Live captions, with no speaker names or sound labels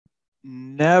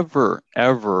Never,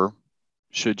 ever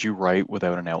should you write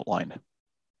without an outline.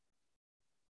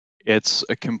 It's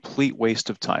a complete waste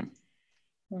of time.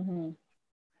 Mm-hmm.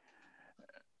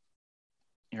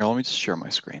 Here, let me just share my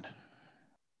screen.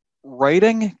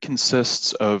 Writing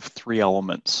consists of three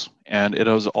elements, and it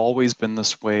has always been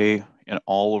this way in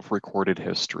all of recorded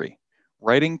history.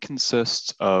 Writing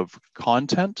consists of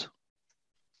content,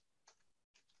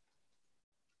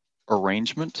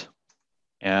 arrangement,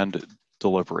 and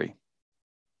delivery.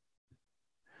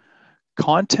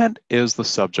 Content is the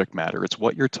subject matter. It's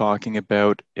what you're talking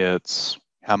about. It's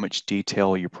how much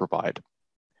detail you provide.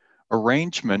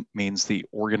 Arrangement means the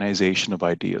organization of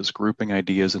ideas, grouping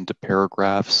ideas into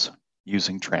paragraphs,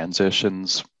 using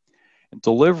transitions. And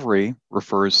delivery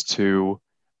refers to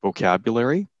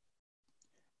vocabulary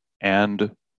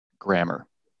and grammar.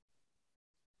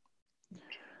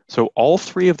 So all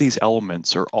three of these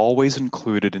elements are always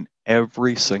included in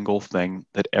every single thing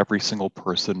that every single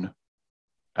person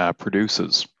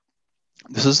produces.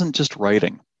 This isn't just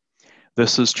writing.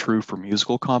 This is true for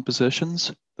musical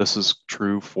compositions. This is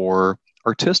true for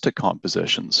artistic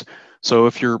compositions. So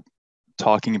if you're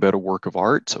talking about a work of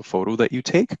art, a photo that you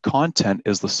take, content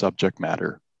is the subject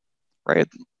matter, right?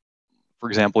 For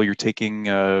example, you're taking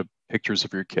pictures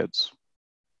of your kids.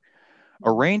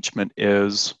 Arrangement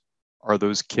is, are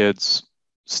those kids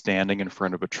standing in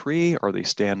front of a tree? Are they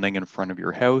standing in front of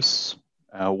your house?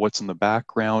 What's in the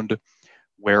background?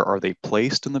 Where are they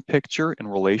placed in the picture in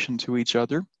relation to each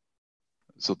other?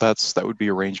 So that would be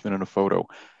arrangement in a photo.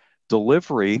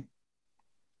 Delivery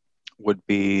would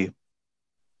be,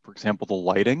 for example, the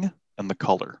lighting and the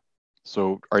color.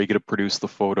 So are you going to produce the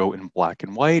photo in black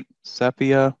and white,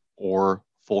 sepia, or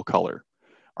full color?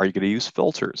 Are you going to use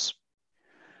filters?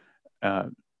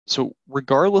 So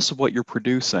regardless of what you're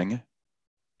producing,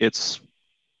 it's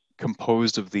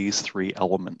composed of these three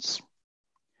elements.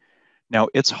 Now,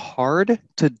 it's hard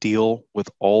to deal with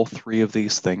all three of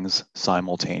these things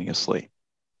simultaneously.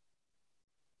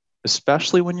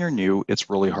 Especially when you're new, it's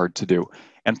really hard to do.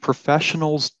 And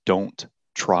professionals don't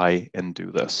try and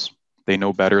do this. They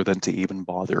know better than to even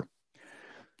bother.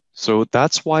 So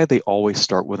that's why they always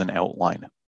start with an outline.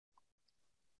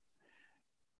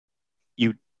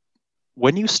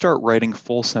 When you start writing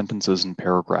full sentences and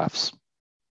paragraphs,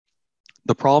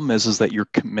 the problem is that you're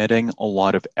committing a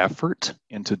lot of effort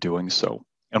into doing so.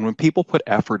 And when people put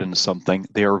effort into something,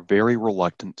 they are very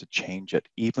reluctant to change it,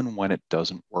 even when it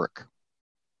doesn't work.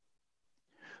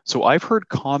 So I've heard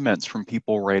comments from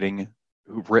people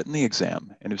who've written the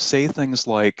exam and who say things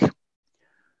like,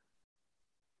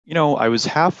 I was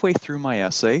halfway through my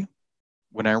essay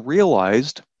when I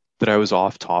realized that I was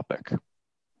off topic.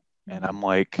 And I'm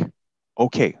like,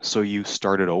 okay, so you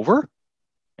started over?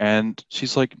 And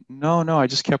she's like, no, I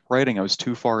just kept writing. I was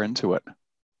too far into it.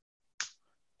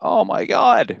 Oh my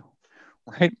God,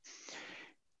 right?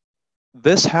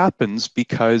 This happens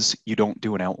because you don't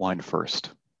do an outline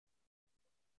first.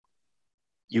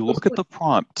 You look at the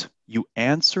prompt, you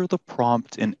answer the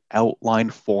prompt in outline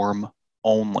form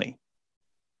only.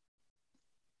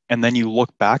 And then you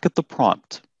look back at the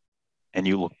prompt and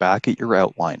you look back at your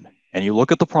outline and you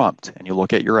look at the prompt and you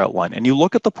look at your outline and you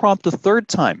look at the prompt a third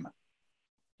time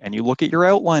and you look at your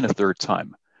outline a third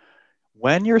time.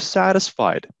 When you're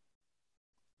satisfied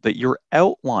that your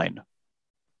outline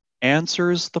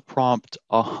answers the prompt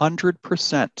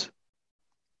 100%,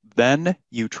 then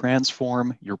you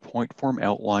transform your point form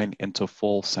outline into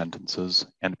full sentences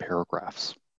and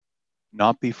paragraphs,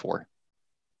 not before.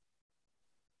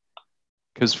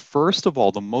 Because first of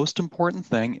all, the most important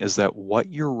thing is that what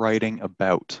you're writing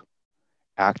about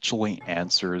actually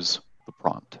answers the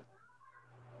prompt.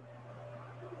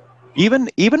 Even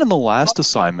in the last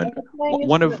assignment, Outline is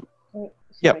one of,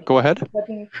 yeah, sorry. go ahead.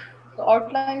 The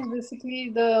outline is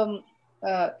basically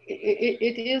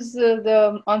it is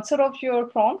the answer of your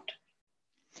prompt.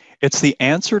 It's the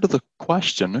answer to the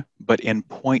question, but in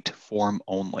point form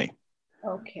only.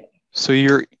 Okay. So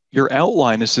your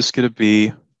outline is just going to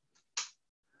be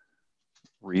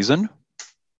reason,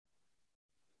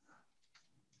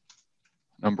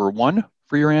 number one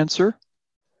for your answer,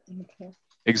 Okay.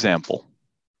 example.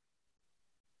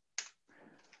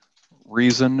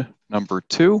 Reason number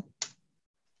two,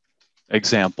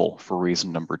 example for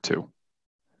reason number two.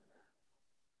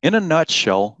 In a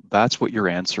nutshell, that's what your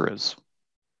answer is.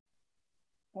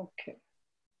 Okay.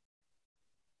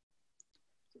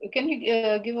 Can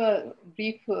you give a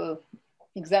brief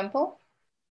example,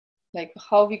 like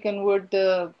how we convert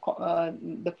the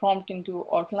prompt into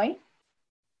outline?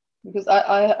 Because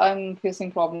I'm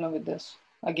facing problem with this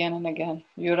again and again.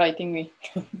 You're writing me.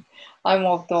 I'm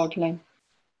off the outline.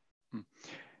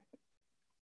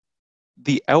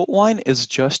 The outline is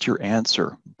just your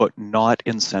answer, but not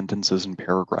in sentences and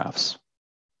paragraphs.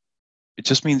 It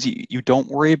just means you don't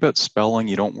worry about spelling,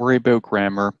 you don't worry about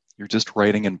grammar, you're just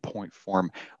writing in point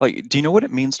form. Like, do you know what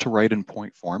it means to write in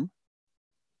point form?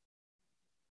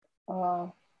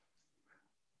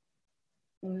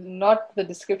 Not the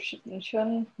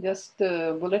description, just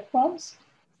the bullet points.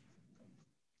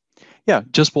 Yeah,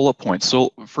 just bullet points.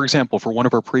 So, for example, for one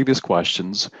of our previous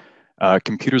questions,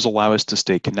 computers allow us to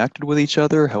stay connected with each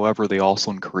other. However, they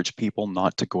also encourage people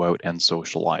not to go out and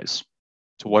socialize.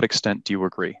 To what extent do you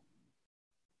agree?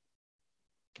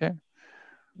 Okay.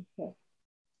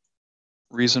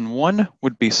 Reason one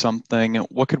would be something,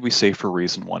 what could we say for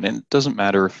reason one? And it doesn't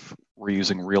matter if we're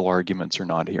using real arguments or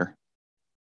not here.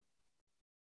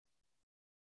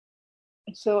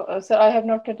 So, sir, I have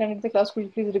not attended the class. Could you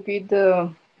please repeat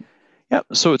the... Yeah,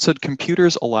 so it said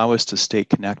computers allow us to stay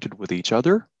connected with each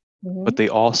other, but they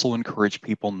also encourage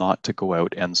people not to go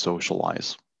out and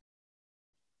socialize.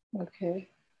 Okay.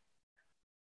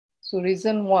 So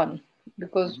reason one,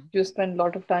 because you spend a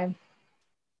lot of time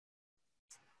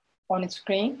on a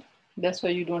screen, that's why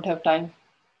you don't have time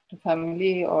to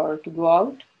family or to go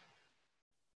out.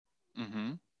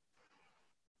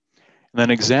 And then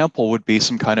example would be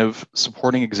some kind of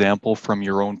supporting example from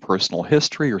your own personal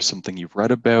history or something you've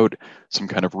read about, some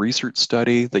kind of research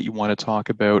study that you want to talk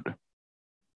about.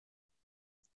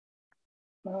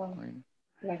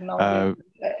 Like now,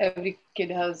 every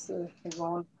kid has his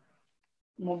own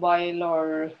mobile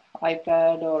or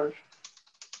iPad or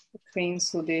screen,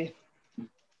 so they,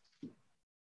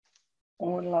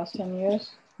 over the last 10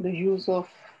 years, the use of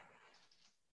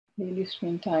daily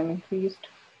screen time increased.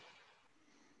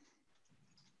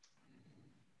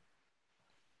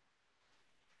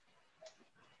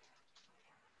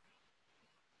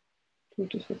 Two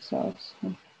to 6 hours.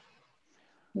 Yeah.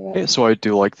 Okay, so I'd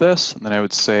do like this, and then I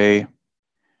would say,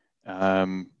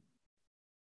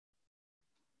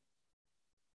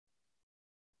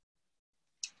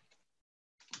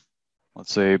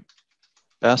 let's say,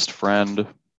 best friend,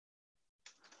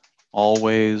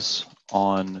 always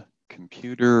on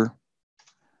computer,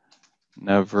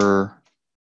 never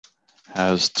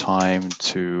has time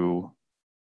to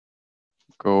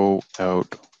go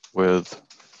out with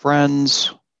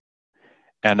friends.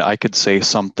 And I could say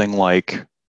something like,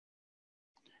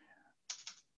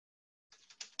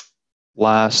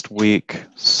 last week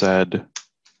said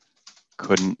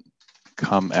couldn't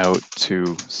come out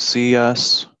to see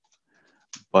us,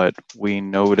 but we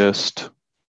noticed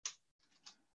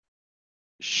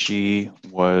she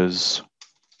was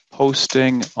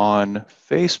posting on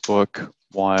Facebook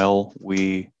while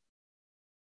we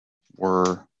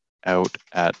were out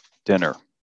at dinner.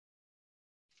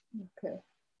 Okay.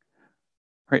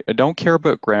 Right. I don't care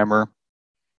about grammar.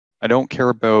 I don't care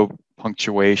about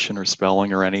punctuation or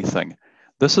spelling or anything.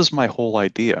 This is my whole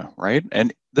idea, right?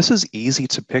 And this is easy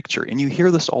to picture. And you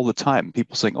hear this all the time.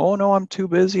 People saying, oh no, I'm too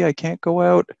busy, I can't go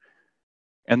out.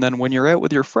 And then when you're out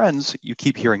with your friends, you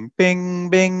keep hearing bing,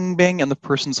 bing, bing, and the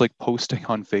person's like posting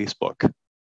on Facebook.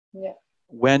 Yeah.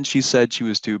 When she said she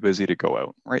was too busy to go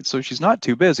out, right? So she's not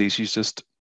too busy, she's just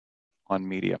on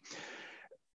media.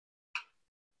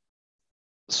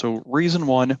 So reason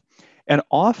one, and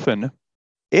often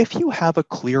if you have a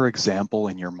clear example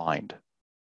in your mind,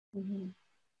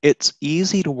 it's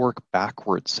easy to work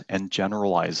backwards and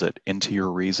generalize it into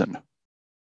your reason.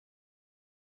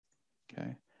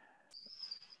 Okay.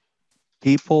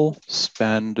 People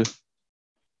spend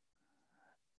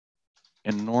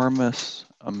enormous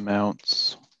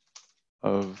amounts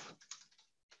of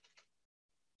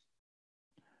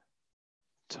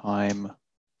time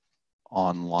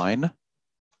online,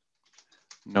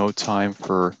 no time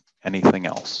for anything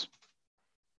else.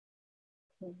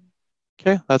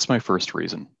 Okay, that's my first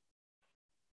reason.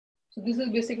 So this is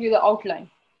basically the outline.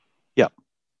 Yeah.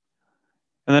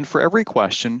 And then for every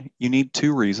question, you need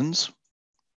 2 reasons,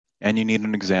 and you need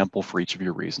an example for each of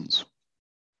your reasons.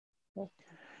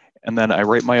 And then I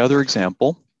write my other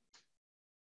example.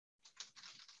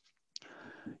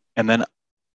 And then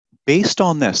based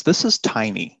on this is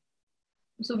tiny.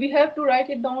 So we have to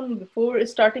write it down before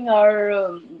starting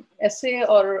our essay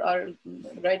or our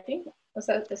writing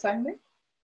assignment?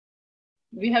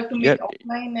 We have to make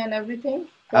outline and everything?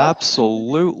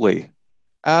 Absolutely.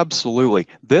 Absolutely.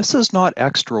 This is not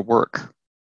extra work.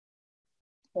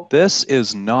 This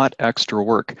is not extra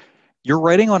work. You're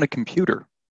writing on a computer.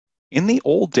 In the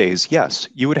old days, yes,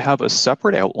 you would have a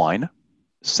separate outline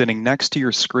sitting next to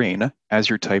your screen as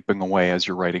you're typing away, as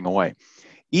you're writing away.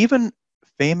 Even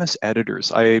famous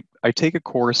editors, I take a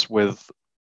course with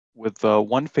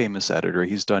one famous editor.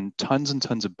 He's done tons and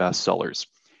tons of bestsellers.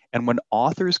 And when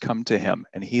authors come to him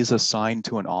and he's assigned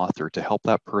to an author to help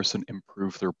that person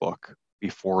improve their book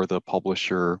before the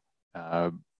publisher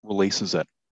releases it,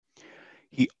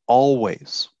 he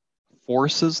always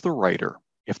forces the writer,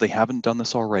 if they haven't done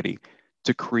this already,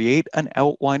 to create an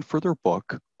outline for their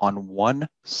book on one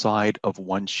side of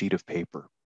one sheet of paper.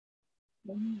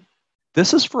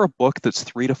 This is for a book that's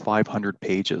 300 to 500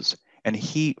 pages, and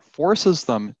he forces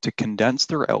them to condense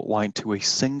their outline to a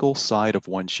single side of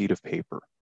one sheet of paper.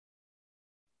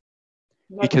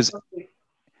 Because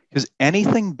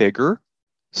anything bigger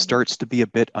starts to be a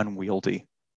bit unwieldy.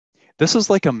 This is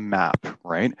like a map,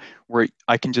 right? Where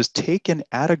I can just take in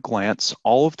at a glance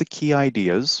all of the key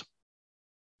ideas.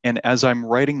 And as I'm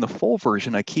writing the full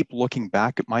version, I keep looking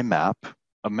back at my map,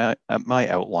 at my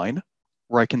outline,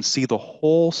 where I can see the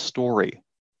whole story.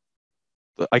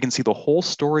 I can see the whole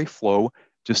story flow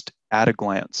just at a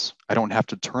glance. I don't have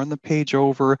to turn the page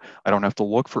over. I don't have to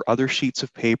look for other sheets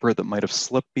of paper that might have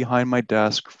slipped behind my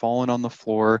desk, fallen on the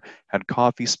floor, had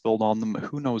coffee spilled on them,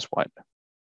 who knows what.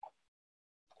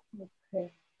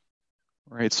 Okay.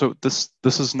 Right, so this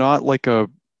is not like a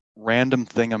random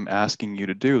thing I'm asking you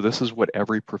to do. This is what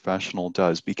every professional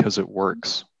does because it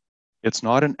works. It's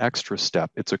not an extra step,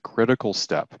 it's a critical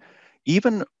step.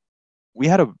 Even we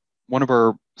had one of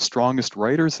our strongest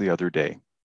writers the other day.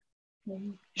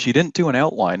 She didn't do an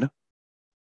outline,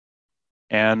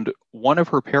 and one of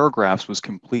her paragraphs was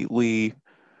completely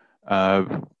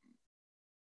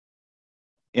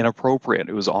inappropriate.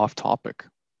 It was off topic.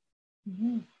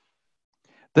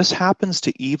 This happens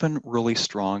to even really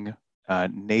strong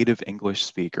native English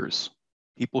speakers,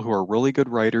 people who are really good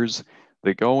writers.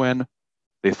 They go in,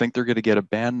 they think they're going to get a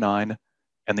band 9,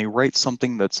 and they write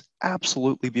something that's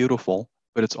absolutely beautiful,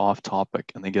 but it's off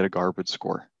topic, and they get a garbage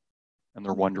score, and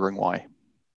they're wondering why.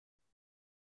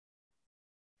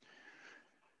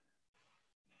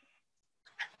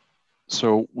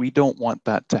 So we don't want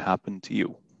that to happen to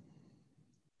you.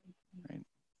 Right?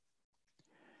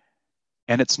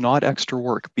 And it's not extra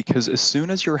work, because as soon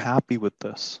as you're happy with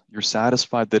this, you're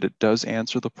satisfied that it does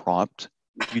answer the prompt,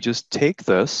 you just take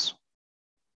this,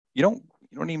 you don't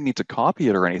even need to copy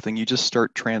it or anything, you just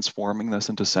start transforming this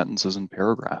into sentences and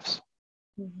paragraphs.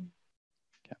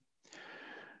 Okay.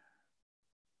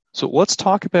 So let's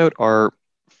talk about our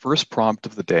first prompt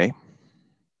of the day.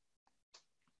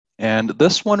 And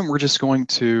this one we're just going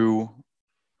to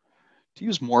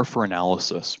use more for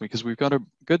analysis because we've got a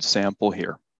good sample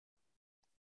here.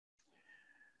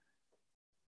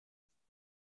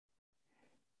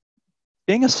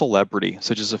 Being a celebrity,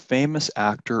 such as a famous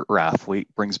actor or athlete,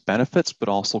 brings benefits but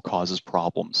also causes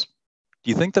problems. Do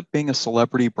you think that being a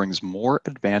celebrity brings more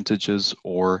advantages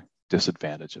or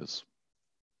disadvantages?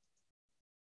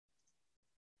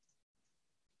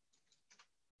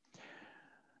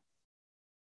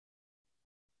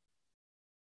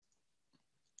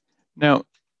 Now,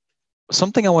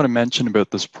 something I want to mention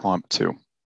about this prompt too.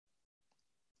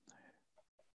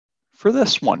 For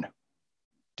this one,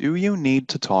 do you need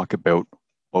to talk about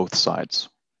both sides?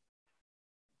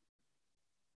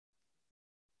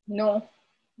 No,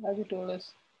 as you told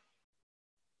us.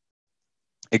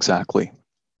 Exactly.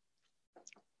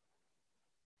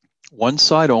 One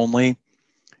side only.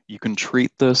 You can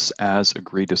treat this as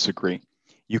agree, disagree.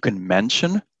 You can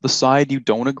mention the side you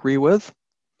don't agree with,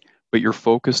 but your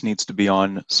focus needs to be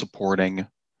on supporting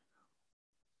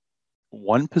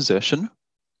one position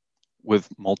with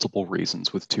multiple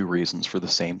reasons, with 2 reasons for the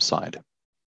same side.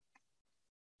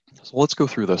 So let's go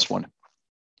through this one.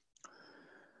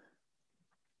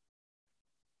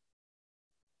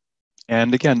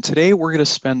 And again, today we're going to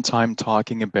spend time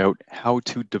talking about how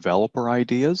to develop our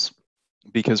ideas,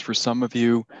 because for some of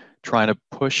you, trying to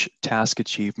push task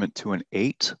achievement to an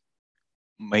 8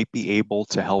 might be able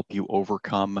to help you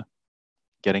overcome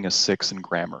getting a 6 in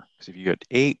grammar. Because if you get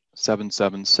 8, 7,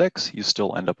 7, 6, you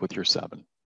still end up with your 7.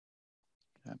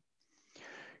 Okay.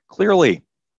 Clearly,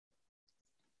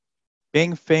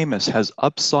 being famous has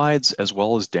upsides as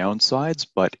well as downsides,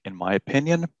 but in my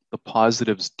opinion, the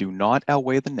positives do not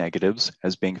outweigh the negatives,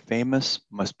 as being famous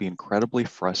must be incredibly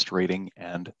frustrating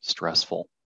and stressful.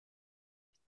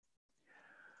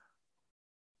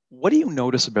 What do you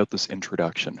notice about this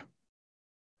introduction?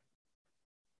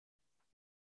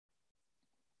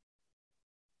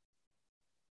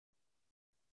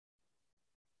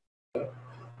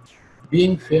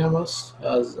 Being famous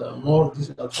has more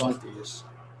disadvantages,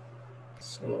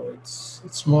 so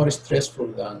it's more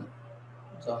stressful than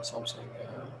something.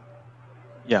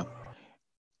 Yeah.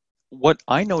 What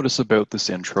I notice about this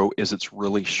intro is it's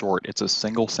really short. It's a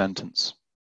single sentence.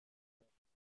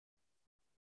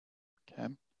 Okay.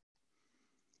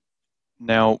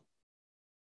 Now,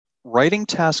 Writing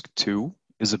task 2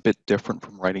 is a bit different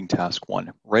from writing task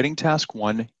 1. Writing task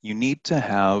 1, you need to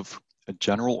have a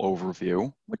general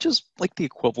overview, which is like the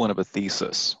equivalent of a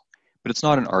thesis, but it's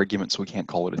not an argument, so we can't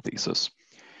call it a thesis.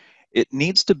 It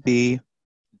needs to be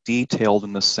detailed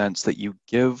in the sense that you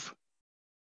give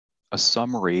a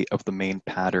summary of the main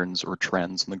patterns or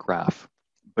trends in the graph.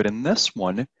 But in this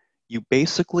one, you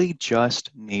basically just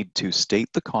need to state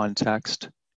the context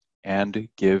and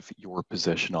give your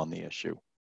position on the issue.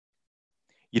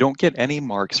 You don't get any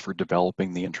marks for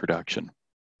developing the introduction.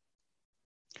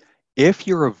 If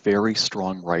you're a very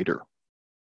strong writer,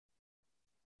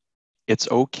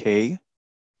 it's okay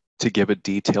to give a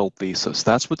detailed thesis.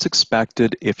 That's what's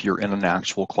expected if you're in an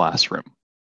actual classroom.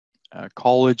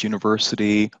 College,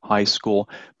 university, high school,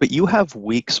 but you have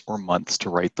weeks or months to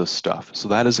write this stuff, so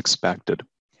that is expected.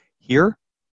 Here,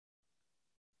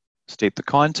 state the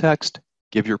context,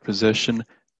 give your position,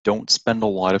 don't spend a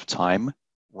lot of time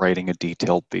writing a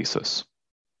detailed thesis.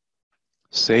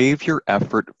 Save your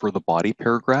effort for the body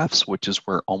paragraphs, which is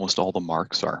where almost all the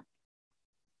marks are.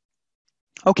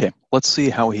 Okay, let's see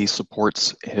how he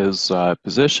supports his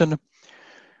position.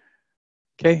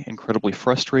 Okay, incredibly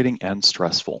frustrating and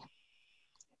stressful.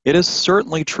 It is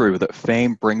certainly true that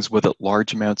fame brings with it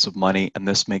large amounts of money, and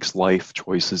this makes life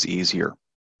choices easier.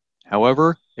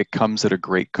 However, it comes at a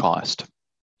great cost.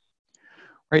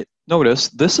 Right? Notice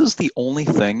this is the only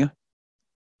thing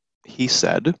he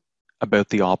said about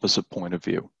the opposite point of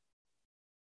view.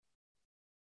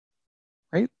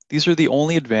 Right? These are the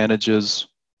only advantages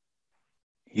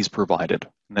he's provided.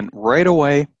 And then right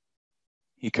away,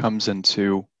 he comes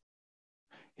into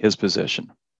his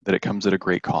position, that it comes at a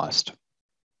great cost.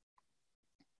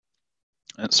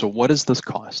 And so what is this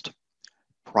cost?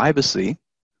 Privacy,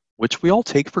 which we all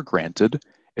take for granted,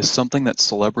 is something that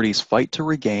celebrities fight to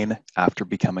regain after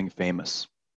becoming famous.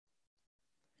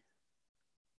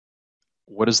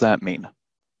 What does that mean?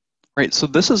 Right, so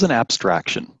this is an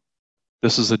abstraction.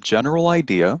 This is a general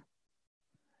idea,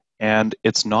 and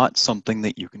it's not something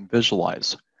that you can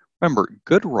visualize. Remember,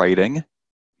 good writing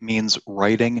means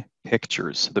writing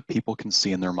pictures that people can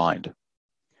see in their mind.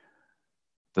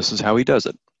 This is how he does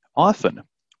it. Often,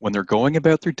 when they're going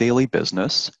about their daily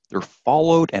business, they're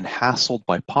followed and hassled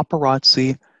by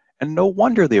paparazzi, and no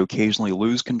wonder they occasionally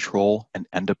lose control and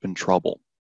end up in trouble.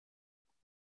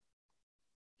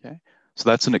 Okay? So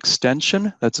that's an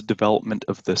extension, that's a development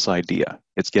of this idea.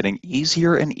 It's getting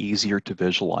easier and easier to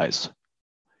visualize.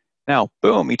 Now,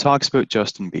 boom, he talks about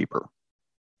Justin Bieber.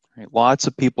 Right? Lots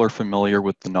of people are familiar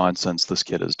with the nonsense this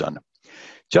kid has done.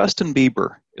 Justin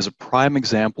Bieber is a prime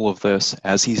example of this,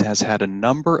 as he has had a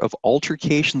number of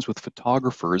altercations with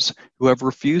photographers who have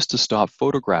refused to stop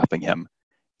photographing him,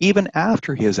 even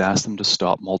after he has asked them to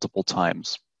stop multiple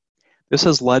times. This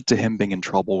has led to him being in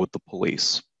trouble with the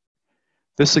police.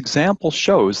 This example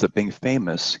shows that being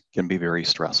famous can be very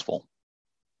stressful.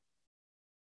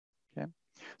 Okay?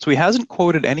 So he hasn't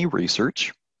quoted any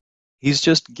research. He's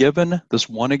just given this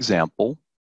one example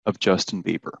of Justin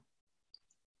Bieber.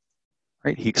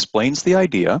 Right? He explains the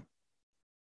idea.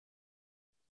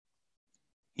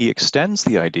 He extends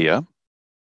the idea,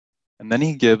 and then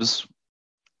he gives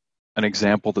an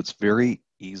example that's very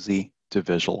easy to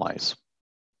visualize.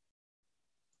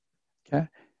 Okay?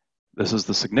 This is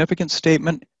the significant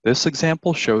statement. This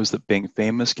example shows that being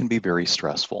famous can be very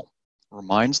stressful.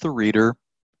 Reminds the reader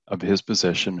of his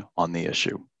position on the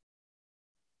issue.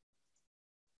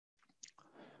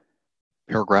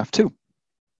 Paragraph 2.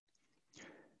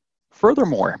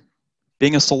 Furthermore,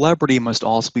 being a celebrity must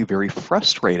also be very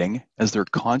frustrating, as they're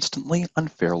constantly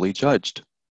unfairly judged.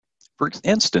 For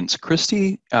instance,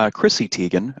 Chrissy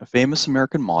Teigen, a famous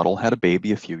American model, had a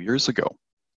baby a few years ago.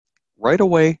 Right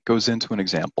away goes into an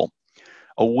example.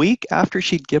 A week after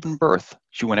she'd given birth,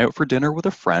 she went out for dinner with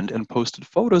a friend and posted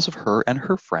photos of her and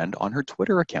her friend on her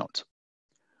Twitter account.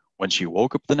 When she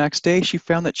woke up the next day, she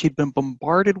found that she'd been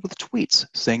bombarded with tweets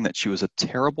saying that she was a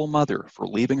terrible mother for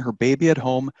leaving her baby at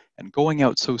home and going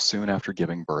out so soon after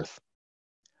giving birth.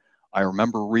 I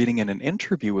remember reading in an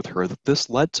interview with her that this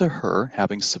led to her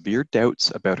having severe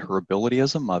doubts about her ability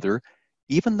as a mother,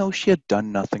 even though she had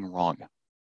done nothing wrong.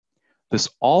 This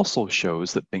also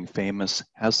shows that being famous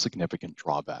has significant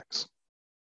drawbacks.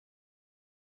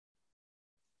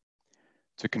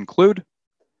 To conclude,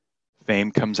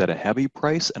 fame comes at a heavy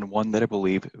price, and one that I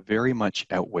believe very much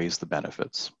outweighs the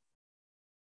benefits.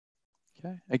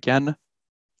 Okay. Again,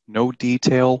 no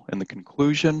detail in the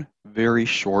conclusion, very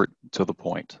short to the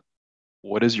point.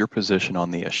 What is your position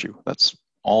on the issue? That's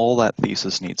all that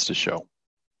thesis needs to show.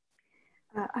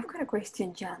 I've got a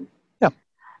question, John. Yeah.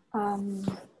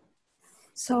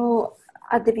 So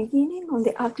at the beginning on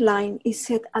the outline, it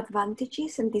said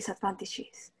advantages and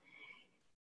disadvantages.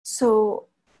 So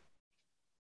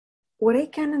what I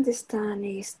can understand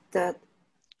is that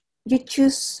you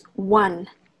choose one.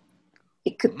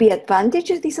 It could be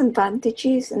advantages,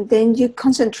 disadvantages, and then you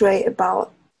concentrate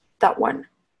about that one,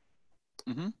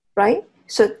 right?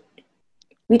 So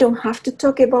we don't have to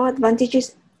talk about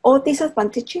advantages or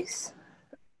disadvantages.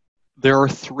 There are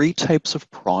 3 types of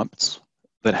prompts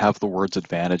that have the words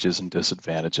advantages and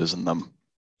disadvantages in them.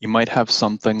 You might have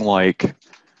something like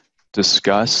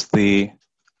discuss the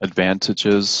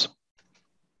advantages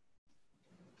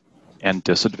and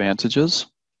disadvantages.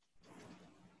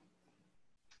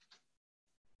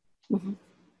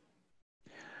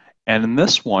 And in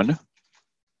this one,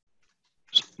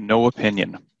 no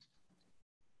opinion.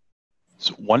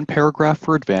 So 1 paragraph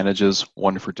for advantages,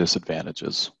 1 for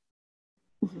disadvantages.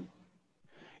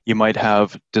 You might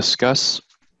have discuss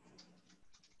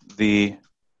the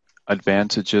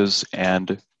advantages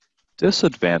and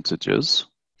disadvantages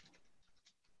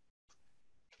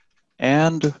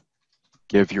and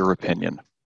give your opinion.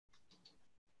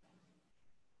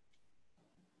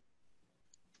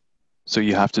 So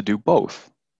you have to do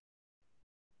both.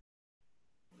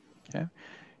 Okay.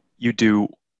 You do,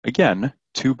 again,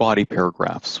 2 body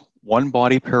paragraphs. 1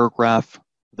 body paragraph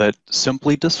that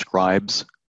simply describes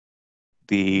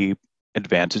the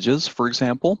advantages, for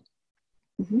example,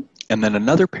 and then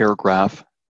another paragraph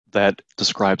that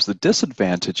describes the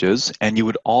disadvantages, and you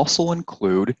would also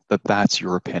include that that's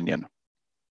your opinion.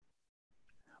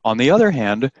 On the other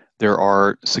hand, there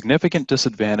are significant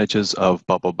disadvantages of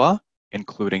blah, blah, blah,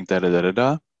 including da, da, da, da,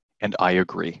 da, and I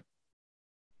agree.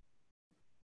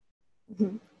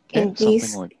 Okay,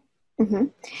 something like.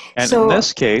 And so, in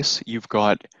this case, you've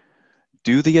got,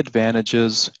 do the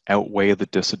advantages outweigh the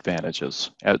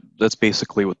disadvantages? That's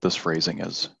basically what this phrasing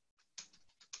is.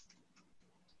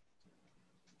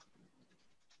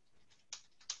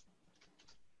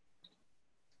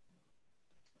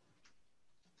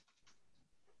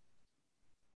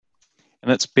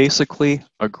 And it's basically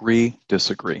agree,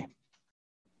 disagree.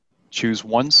 Choose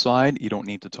one side, you don't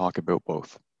need to talk about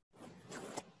both.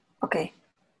 Okay.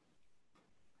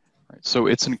 Right, so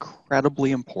it's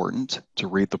incredibly important to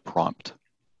read the prompt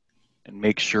and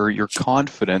make sure you're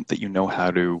confident that you know how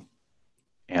to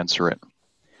answer it.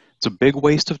 It's a big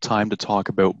waste of time to talk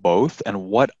about both, and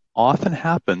what often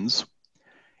happens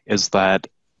is that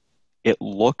it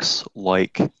looks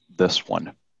like this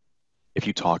one if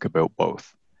you talk about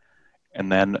both. And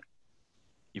then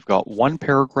you've got 1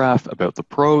 paragraph about the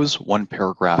pros, 1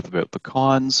 paragraph about the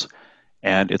cons,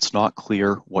 and it's not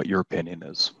clear what your opinion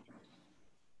is.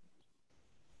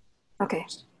 Okay.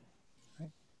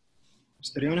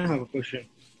 Mr. Yon, I have a question.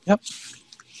 Yep.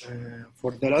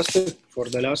 For the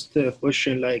last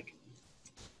question, like,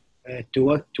 to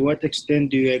what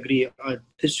extent do you agree?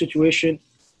 This situation,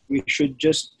 we should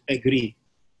just agree.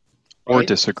 Or right?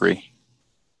 disagree.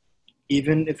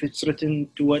 Even if it's written,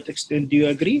 to what extent do you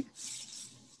agree?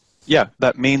 Yeah,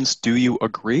 that means do you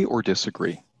agree or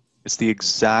disagree? It's the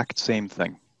exact same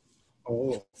thing.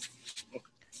 Oh.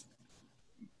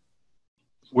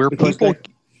 Where because people, like,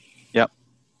 yeah.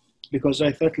 Because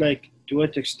I thought, like, to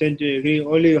what extent do you agree?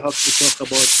 Only you have to talk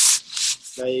about,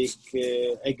 like,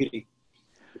 agree.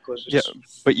 Because yeah,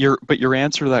 but your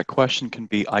answer to that question can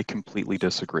be, I completely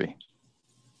disagree.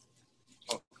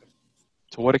 Okay.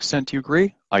 To what extent do you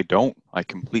agree? I don't. I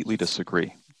completely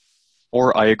disagree.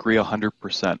 Or I agree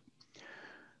 100%.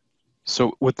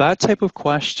 So with that type of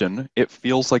question, it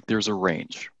feels like there's a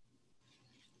range.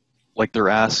 Like they're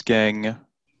asking,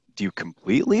 do you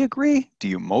completely agree? Do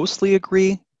you mostly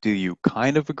agree? Do you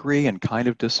kind of agree and kind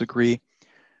of disagree?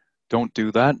 Don't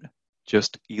do that.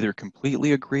 Just either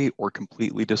completely agree or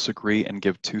completely disagree and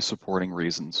give 2 supporting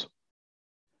reasons.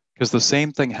 Because the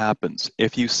same thing happens.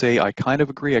 If you say, I kind of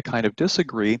agree, I kind of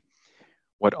disagree,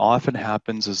 what often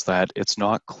happens is that it's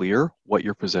not clear what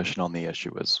your position on the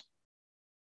issue is.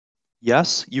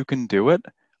 Yes, you can do it.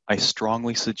 I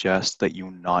strongly suggest that you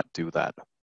not do that.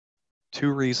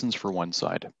 2 reasons for one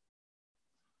side.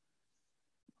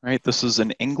 Right, this is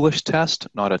an English test,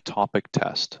 not a topic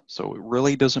test. So it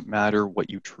really doesn't matter what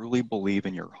you truly believe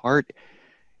in your heart.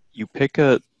 You pick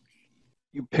a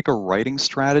writing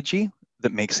strategy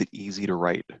that makes it easy to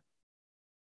write.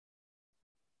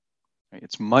 Right,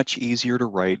 it's much easier to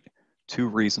write 2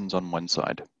 reasons on one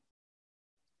side.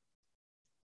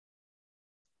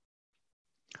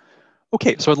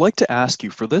 Okay, so I'd like to ask you,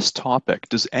 for this topic,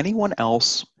 does anyone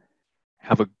else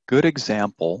have a good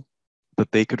example that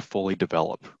they could fully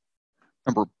develop?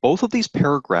 Remember, both of these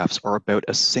paragraphs are about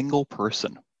a single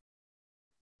person.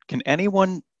 Can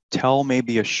anyone tell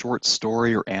maybe a short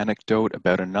story or anecdote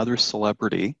about another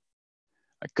celebrity.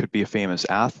 It could be a famous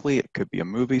athlete, it could be a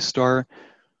movie star,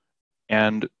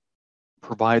 and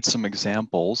provide some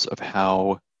examples of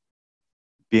how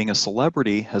being a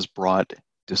celebrity has brought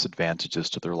disadvantages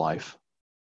to their life.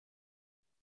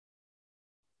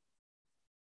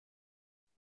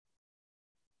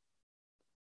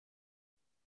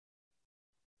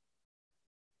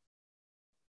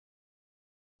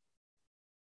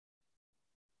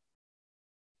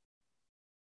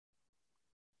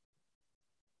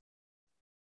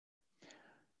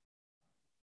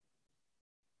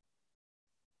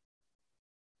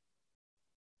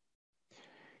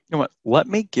 You know what? Let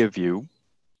me give you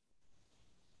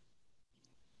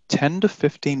 10 to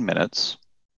 15 minutes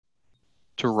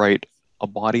to write a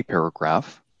body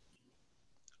paragraph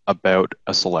about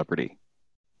a celebrity.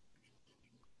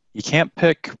 You can't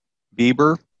pick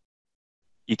Bieber.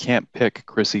 You can't pick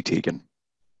Chrissy Teigen.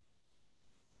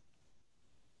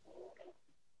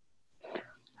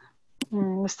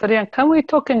 Mr. Young, can we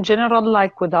talk in general,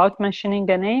 like without mentioning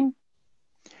a name?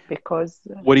 Because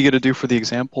what are you going to do for the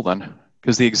example then?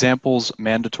 Because the example's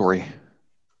mandatory.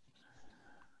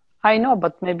 I know,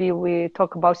 but maybe we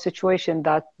talk about situation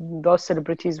that those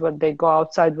celebrities, when they go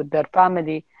outside with their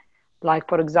family, like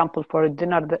for example, for a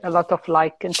dinner, a lot of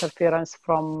like interference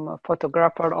from a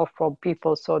photographer or from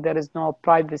people, so there is no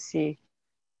privacy.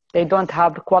 They don't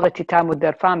have quality time with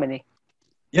their family.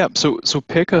 Yeah, so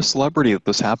pick a celebrity that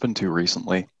this happened to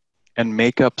recently and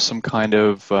make up some kind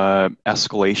of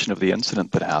escalation of the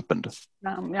incident that happened.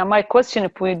 My question,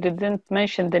 if we didn't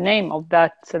mention the name of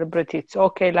that celebrity, it's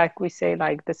okay, like we say,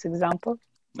 like this example?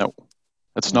 No,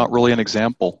 that's not really an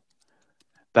example.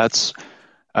 That's,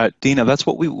 Dina, that's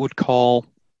what we would call,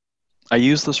 I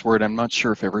use this word, I'm not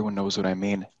sure if everyone knows what I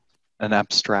mean, an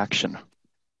abstraction.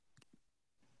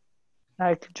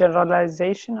 Like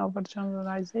generalization over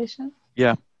generalization?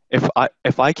 Yeah,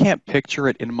 if I can't picture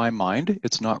it in my mind,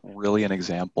 it's not really an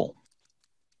example.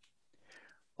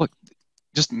 Look,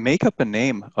 just make up a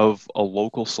name of a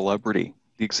local celebrity.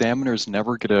 The examiner's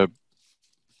never going to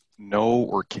know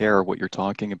or care what you're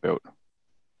talking about.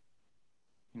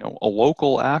 You know, a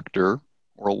local actor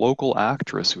or a local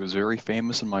actress who is very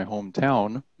famous in my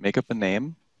hometown, make up a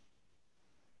name.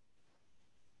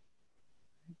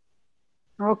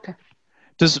 Okay.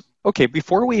 Okay,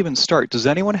 before we even start, does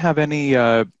anyone have any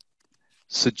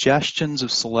suggestions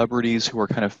of celebrities who are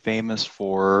kind of famous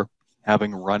for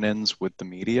having run-ins with the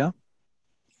media,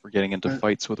 for getting into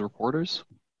fights with reporters?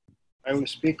 I will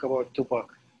speak about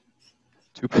Tupac.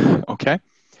 Okay.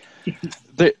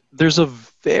 There's a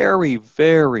very,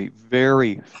 very,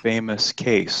 very famous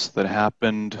case that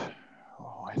happened,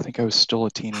 I think I was still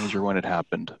a teenager when it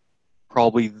happened.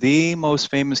 Probably the most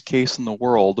famous case in the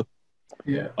world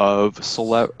of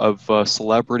a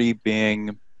celebrity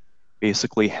being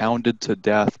basically hounded to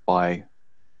death by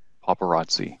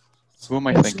paparazzi. Who am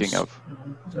I thinking of?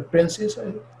 The Princess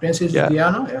Yeah,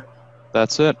 Diana? Yeah.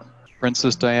 that's it.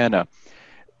 Princess Diana.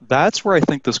 That's where I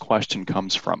think this question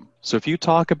comes from. So if you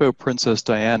talk about Princess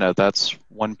Diana, that's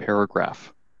one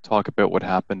paragraph. Talk about what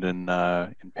happened in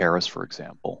Paris, for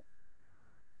example.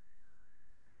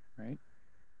 Right?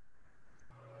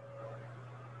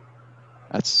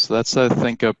 That's I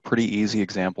think a pretty easy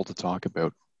example to talk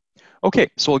about.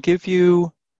 Okay, so I'll give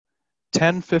you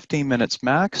 10, 15 minutes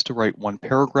max to write one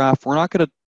paragraph. We're not going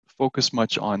to focus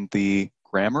much on the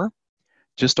grammar,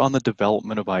 just on the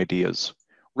development of ideas.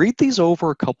 Read these over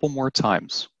a couple more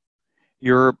times.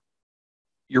 Your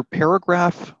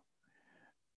paragraph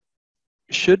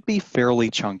should be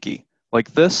fairly chunky.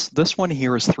 Like this one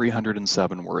here is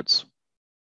 307 words.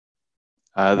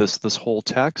 This whole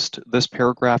text, this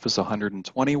paragraph is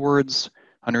 120 words,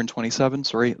 127,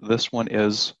 sorry. This one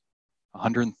is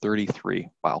 133.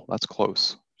 Wow, that's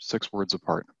close. 6 words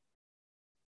apart.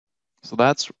 So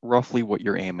that's roughly what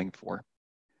you're aiming for.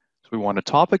 So we want a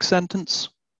topic sentence,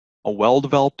 a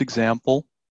well-developed example,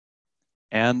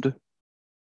 and a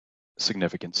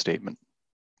significant statement.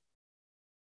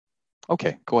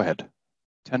 Okay, go ahead.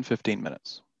 10, 15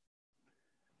 minutes.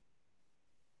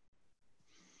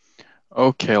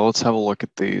 Okay, let's have a look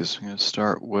at these. I'm going to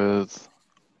start with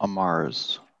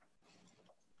Amar's.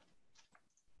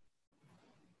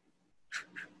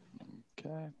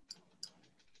 Okay.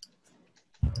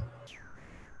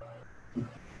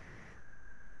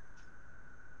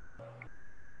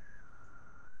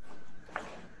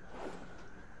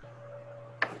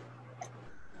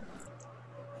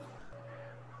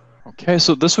 Okay,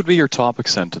 so this would be your topic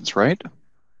sentence, right?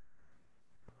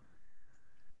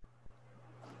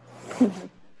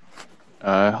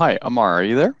 Hi, Amar, are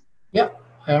you there? Yeah,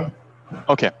 I am.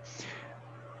 Okay.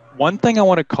 One thing I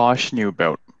want to caution you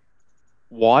about,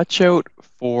 watch out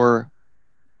for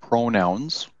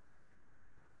pronouns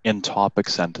in topic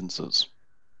sentences.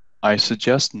 I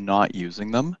suggest not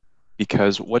using them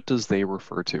because what does they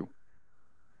refer to?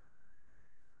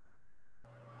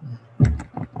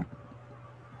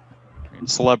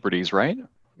 Celebrities, right?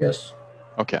 Yes.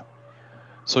 Okay.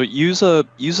 So use a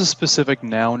specific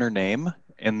noun or name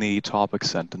in the topic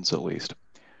sentence at least.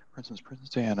 For instance, Princess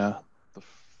Diana, the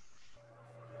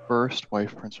first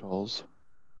wife, Prince Charles.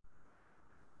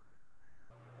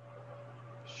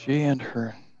 She and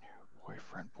her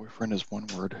boyfriend. Boyfriend is one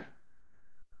word.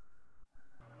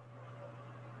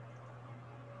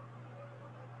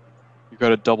 You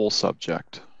got a double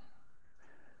subject.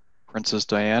 Princess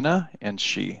Diana and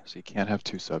she. So you can't have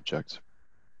two subjects.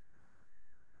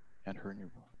 And her new.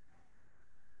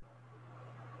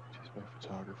 She's by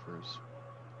photographers.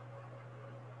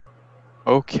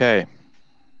 Okay.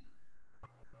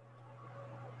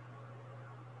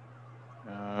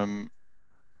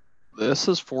 This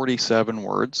is 47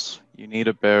 words. You need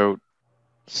about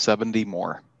 70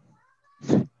 more.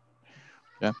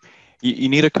 Yeah. You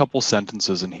need a couple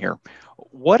sentences in here.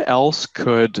 What else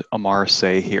could Amar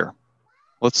say here?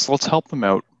 Let's help them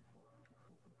out.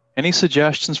 Any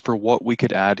suggestions for what we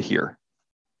could add here?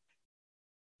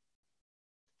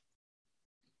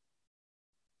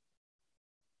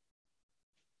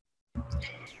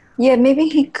 Yeah, maybe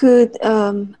he could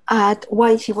add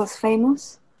why she was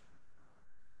famous.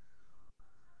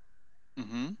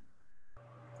 Mm-hmm.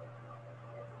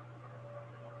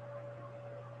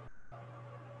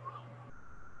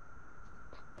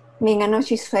 I mean, I know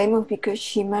she's famous because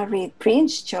she married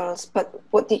Prince Charles, but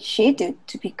what did she do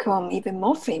to become even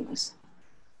more famous?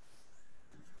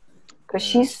 Because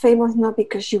she's famous not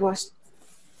because she was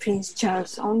Prince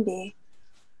Charles only.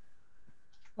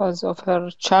 Because of her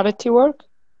charity work?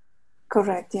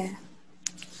 Correct, yeah.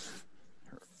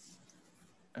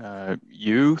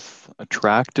 Youth,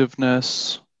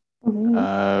 attractiveness,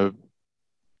 Mm-hmm.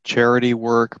 charity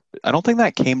work. I don't think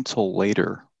that came till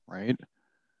later, right?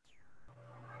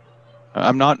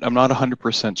 I'm not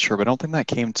 100% sure, but I don't think that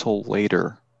came till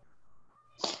later.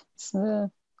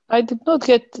 I did not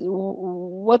get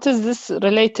what is this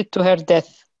related to her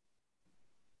death?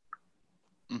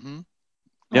 Mm-hmm.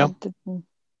 Yeah.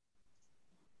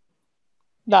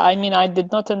 I mean, I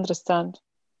did not understand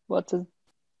what is.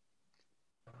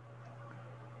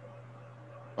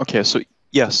 Okay, so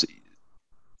yes,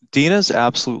 Dina's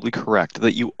absolutely correct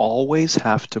that you always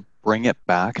have to bring it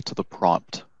back to the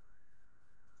prompt.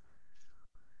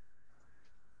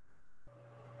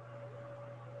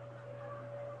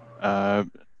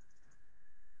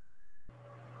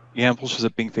 Examples is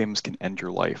that being famous can end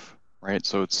your life, right?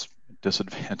 So it's a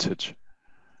disadvantage.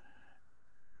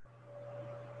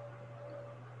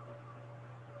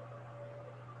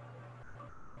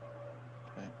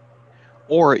 Okay.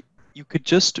 Or you could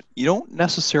just, you don't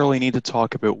necessarily need to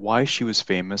talk about why she was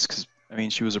famous, because, I mean,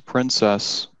 she was a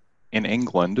princess in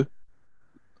England.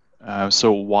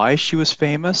 So why she was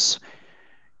famous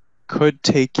could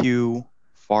take you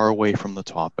far away from the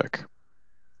topic.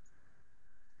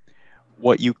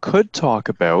 What you could talk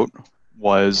about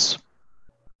was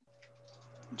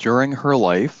during her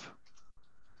life,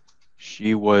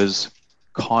 she was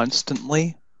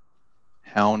constantly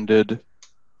hounded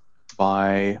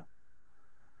by,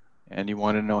 and you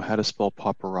want to know how to spell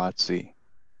paparazzi.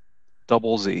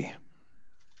 Double Z.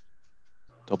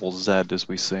 Double Z, as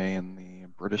we say in the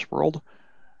British world.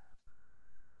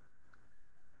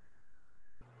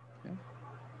 Okay.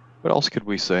 What else could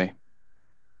we say?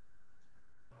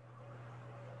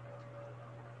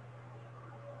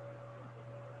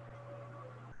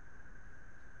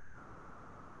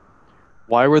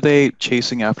 Why were they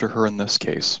chasing after her in this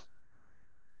case?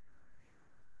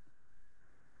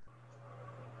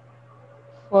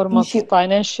 For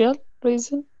financial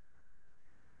reason?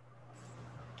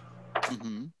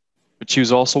 Mm-hmm. But she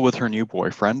was also with her new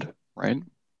boyfriend, right?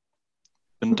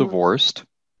 Been divorced.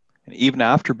 And even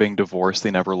after being divorced,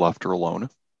 they never left her alone.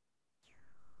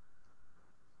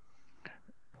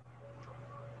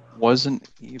 Wasn't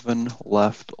even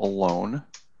left alone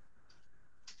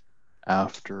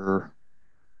after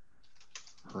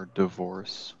her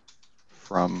divorce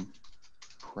from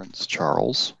Prince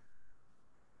Charles.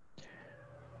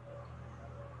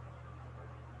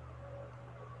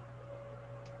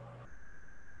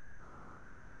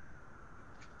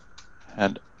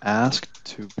 Had asked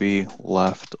to be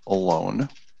left alone,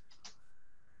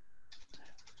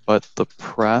 but the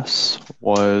press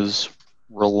was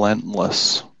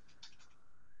relentless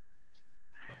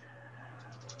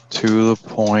to the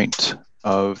point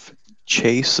of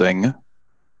chasing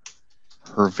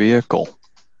her vehicle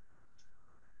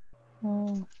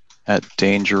Mm. at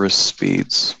dangerous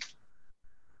speeds.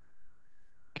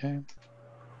 Okay.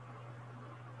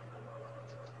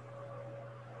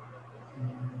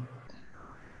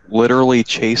 Literally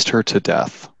chased her to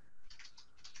death.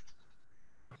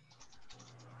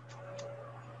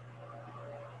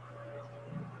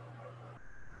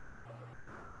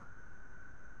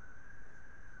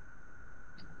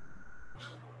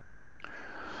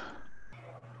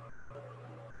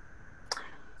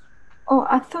 Oh,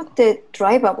 I thought the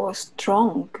driver was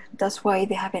drunk. That's why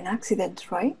they have an accident,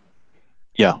 right?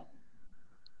 Yeah.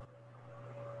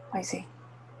 I see.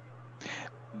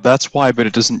 That's why, but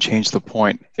it doesn't change the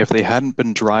point. If they hadn't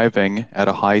been driving at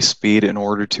a high speed in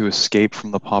order to escape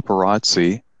from the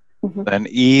paparazzi, then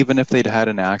even if they'd had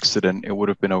an accident, it would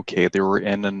have been okay. They were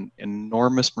in an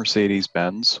enormous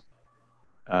Mercedes-Benz.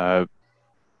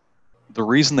 The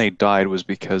reason they died was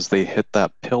because they hit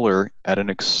that pillar at an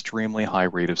extremely high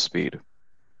rate of speed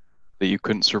that you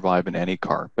couldn't survive in any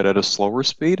car. But at a slower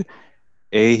speed,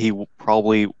 A, he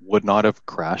probably would not have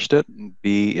crashed it, and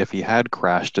B, if he had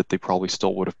crashed it, they probably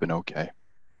still would have been okay.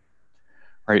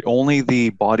 Right, only the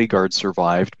bodyguard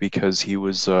survived because he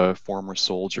was a former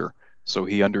soldier, so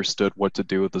he understood what to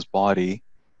do with his body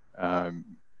at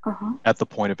the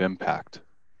point of impact.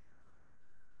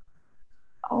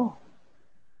 Oh.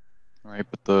 Right,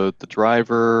 but the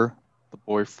driver, the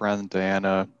boyfriend,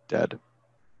 Diana, dead.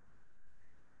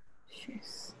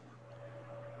 Jeez.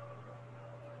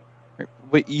 Right,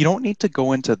 but you don't need to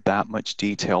go into that much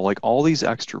detail, like all these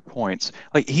extra points.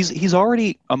 Like he's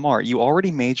already, Amar, you already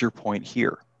made your point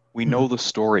here. We know the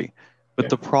story. But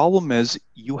the problem is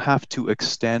you have to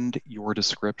extend your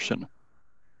description.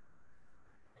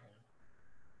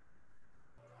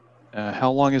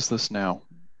 How long is this now?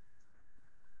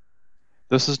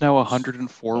 This is now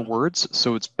 104 words,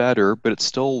 so it's better, but it's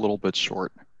still a little bit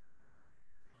short.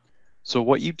 So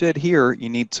what you did here, you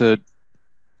need to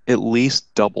at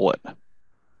least double it.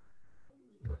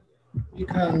 We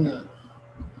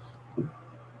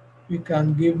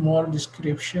can give more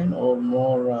description or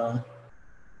more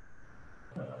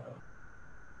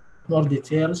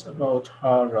details about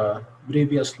her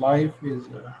previous life with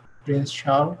Prince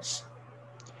Charles,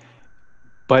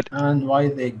 but and why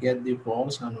they get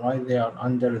divorced and why they are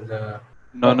under the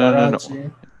no.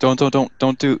 paparazzi.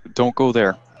 Don't go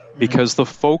there. Because the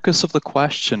focus of the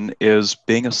question is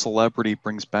being a celebrity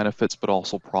brings benefits, but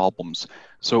also problems.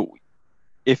 So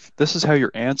if this is how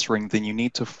you're answering, then you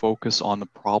need to focus on the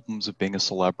problems of being a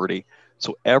celebrity.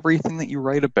 So everything that you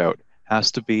write about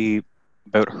has to be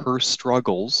about her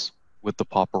struggles with the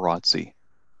paparazzi.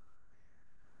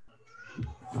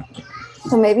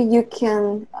 So maybe you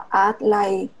can add,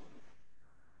 like,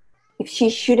 if she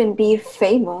shouldn't be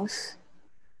famous,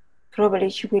 probably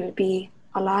she will be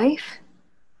alive.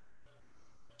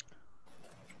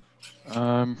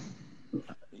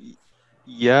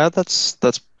 Yeah, that's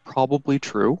probably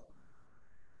true.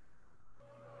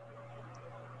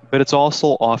 But it's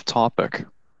also off topic,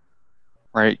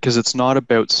 right? Because it's not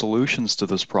about solutions to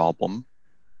this problem.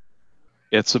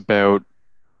 It's about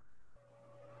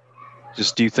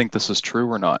just, do you think this is true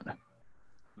or not?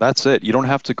 That's it. You don't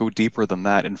have to go deeper than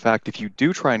that. In fact, if you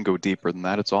do try and go deeper than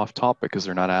that, it's off topic because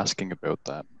they're not asking about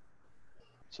that.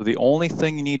 So the only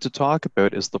thing you need to talk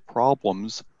about is the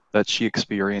problems that she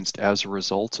experienced as a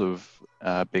result of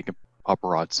being a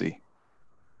paparazzi.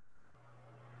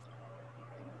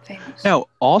 Famous. Now,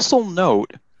 also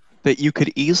note that you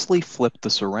could easily flip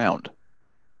this around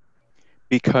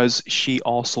because she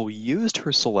also used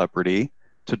her celebrity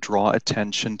to draw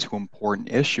attention to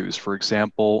important issues. For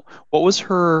example, what was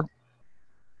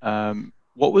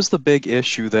the big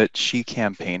issue that she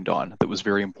campaigned on that was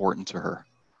very important to her?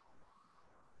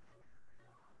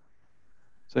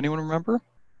 Does anyone remember?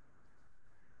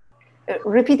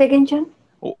 Repeat again, John.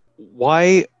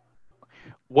 What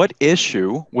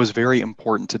issue was very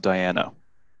important to Diana?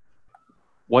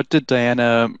 What did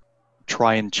Diana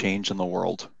try and change in the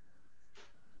world?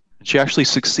 And she actually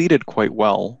succeeded quite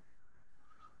well.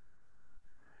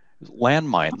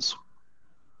 Landmines.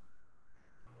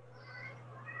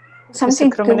 Something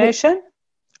Discrimination?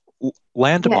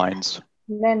 Landmines.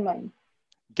 Landmine.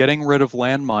 Getting rid of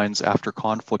landmines after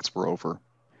conflicts were over.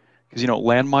 Because,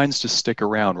 landmines just stick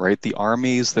around, right? The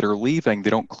armies that are leaving, they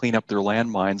don't clean up their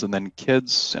landmines, and then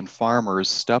kids and farmers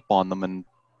step on them and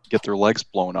get their legs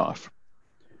blown off.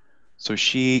 So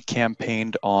she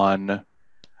campaigned on,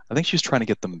 I think she was trying to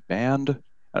get them banned.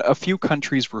 A few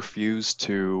countries refused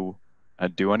to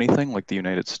do anything, like the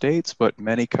United States, but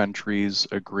many countries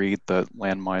agreed that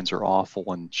landmines are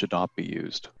awful and should not be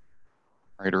used,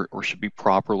 right? Or should be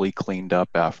properly cleaned up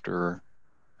after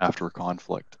after a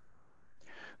conflict.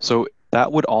 So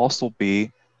that would also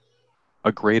be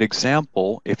a great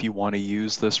example if you want to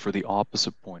use this for the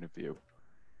opposite point of view.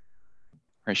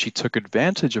 Right? She took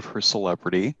advantage of her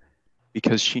celebrity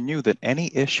because she knew that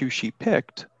any issue she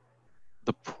picked,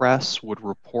 the press would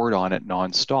report on it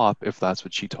nonstop if that's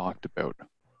what she talked about.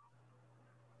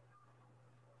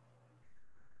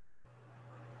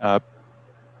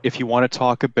 If you want to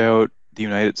talk about the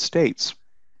United States,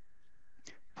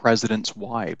 presidents'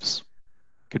 wives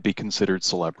could be considered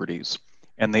celebrities.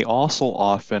 And they also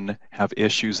often have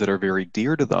issues that are very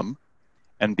dear to them.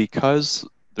 And because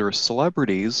they're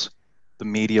celebrities, the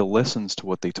media listens to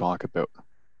what they talk about.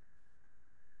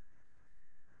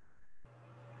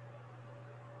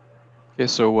 Okay,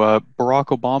 so Barack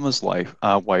Obama's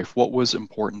wife, what was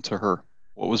important to her?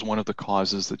 What was one of the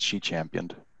causes that she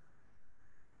championed?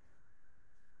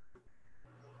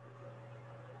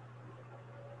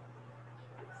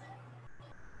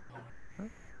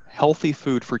 Healthy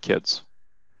food for kids,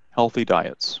 healthy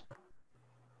diets.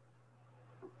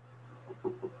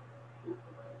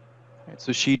 Right,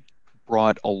 so she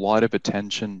brought a lot of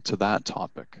attention to that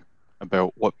topic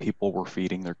about what people were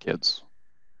feeding their kids.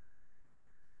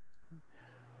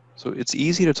 So it's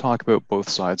easy to talk about both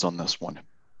sides on this one.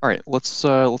 All right, let's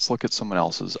look at someone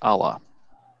else's. Allah.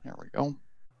 There we go.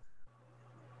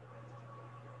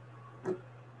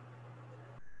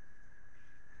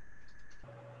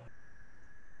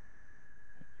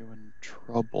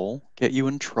 Get you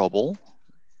in trouble.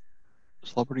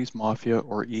 Celebrities, mafia,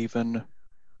 or even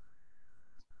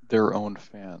their own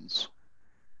fans.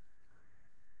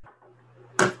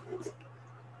 We're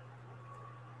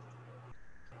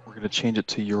going to change it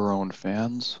to your own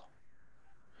fans.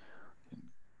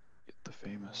 Get the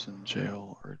famous in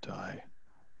jail or die.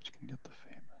 Which can get the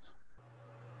famous.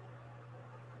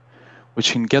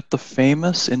 Which can get the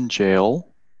famous in jail.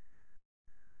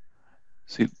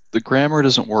 See, the grammar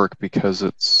doesn't work because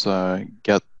it's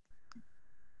get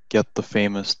the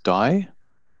famous die.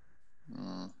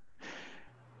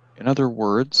 In other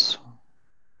words,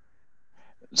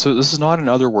 so this is not in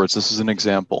other words, this is an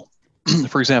example.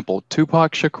 For example,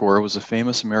 Tupac Shakur was a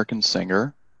famous American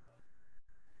singer,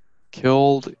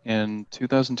 killed in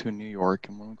 2002 in New York,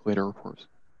 and 1 week later reports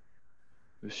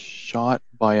was shot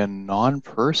by a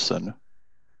non-person.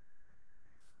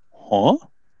 Huh?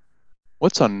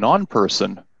 What's a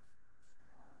non-person?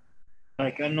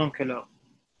 Like unknown killer.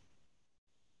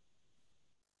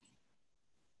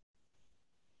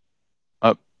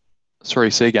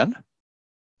 Sorry, say again?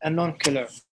 Unknown killer.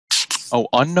 Oh,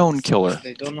 unknown killer.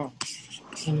 They don't know.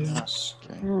 Yes.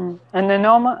 Okay.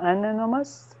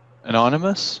 Anonymous?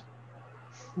 Anonymous?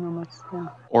 Anonymous, yeah.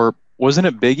 Or wasn't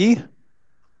it Biggie?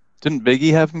 Didn't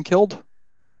Biggie have him killed?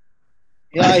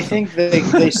 Yeah, I think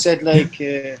they said like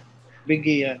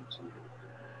Biggie, and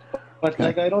but Okay.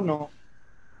 like I don't know.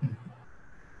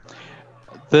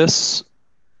 This.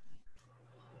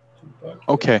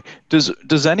 Okay.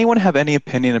 Does anyone have any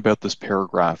opinion about this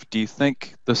paragraph? Do you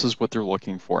think this is what they're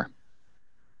looking for?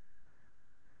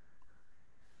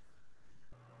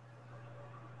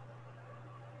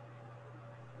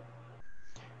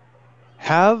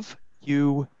 Have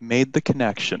you made the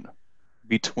connection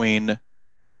between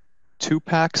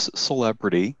Tupac's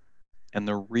celebrity and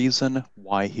the reason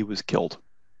why he was killed?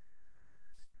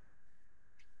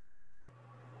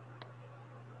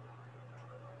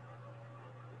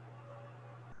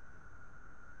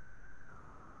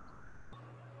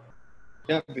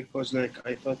 Yeah, because like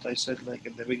I thought I said like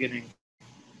in the beginning,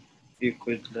 he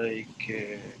could like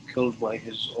killed by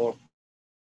his own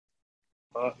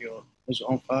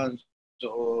fans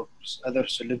or other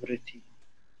celebrity.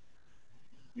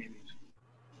 Maybe.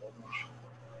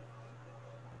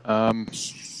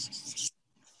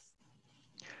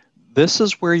 This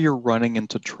is where you're running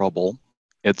into trouble.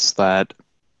 It's that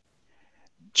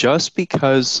just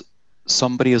because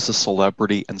somebody is a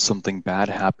celebrity and something bad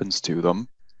happens to them,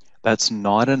 that's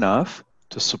not enough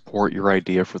to support your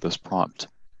idea for this prompt.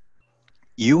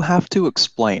 You have to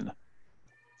explain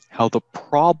how the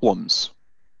problems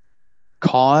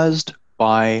caused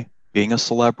by being a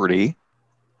celebrity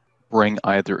bring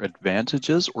either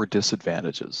advantages or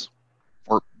disadvantages.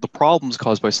 Or the problems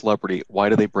caused by celebrity, why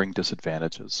do they bring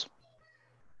disadvantages?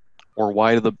 Or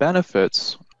why are the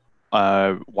benefits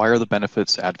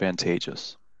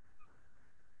advantageous?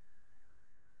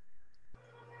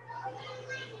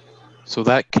 So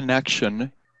that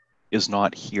connection is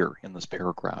not here in this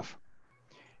paragraph.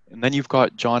 And then you've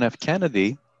got John F.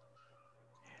 Kennedy.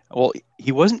 Well,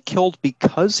 he wasn't killed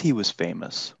because he was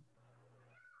famous.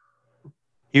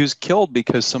 He was killed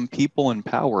because some people in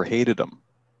power hated him.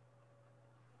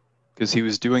 Because he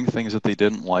was doing things that they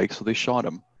didn't like, so they shot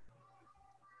him.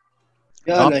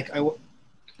 Yeah, Not, like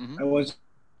Mhm. I wasn't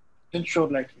sure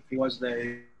like if he was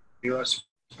the U.S.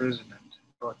 president,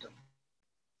 but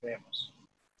famous.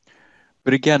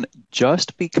 But again,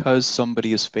 just because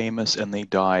somebody is famous and they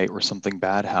die or something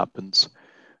bad happens,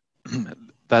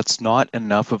 that's not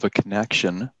enough of a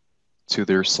connection to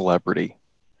their celebrity.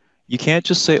 You can't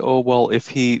just say, oh, well, if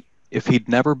he'd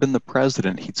never been the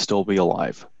president, he'd still be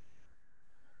alive.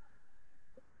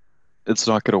 It's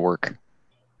not going to work.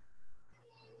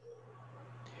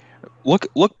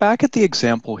 Look back at the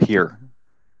example here.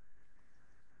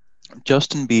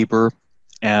 Justin Bieber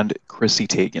and Chrissy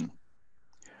Teigen.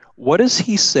 What does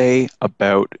he say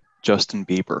about Justin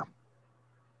Bieber?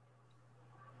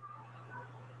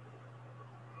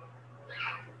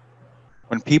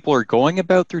 When people are going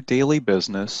about their daily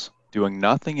business, doing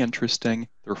nothing interesting,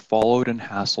 they're followed and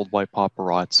hassled by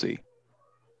paparazzi.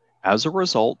 As a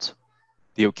result,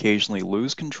 they occasionally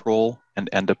lose control and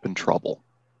end up in trouble.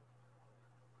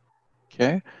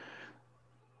 Okay?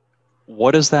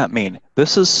 What does that mean?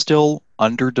 This is still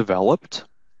underdeveloped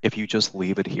if you just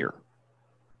leave it here,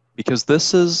 because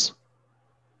this is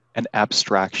an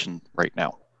abstraction right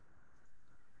now.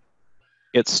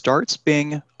 It starts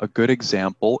being a good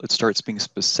example. It starts being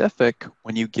specific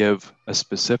when you give a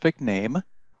specific name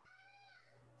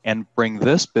and bring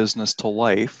this business to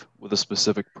life with a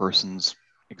specific person's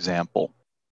example.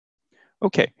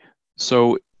 Okay,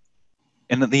 so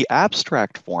in the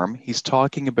abstract form, he's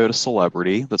talking about a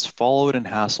celebrity that's followed and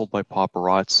hassled by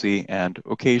paparazzi, and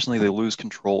occasionally they lose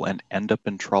control and end up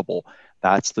in trouble.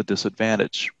 That's the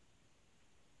disadvantage.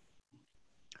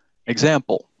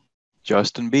 Example,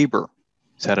 Justin Bieber.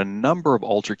 He's had a number of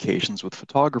altercations with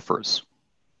photographers.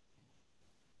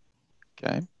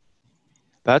 Okay,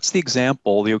 that's the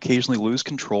example. They occasionally lose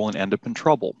control and end up in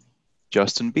trouble.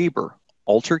 Justin Bieber,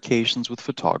 altercations with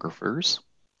photographers.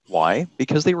 Why?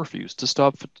 Because they refused to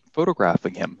stop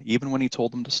photographing him, even when he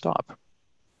told them to stop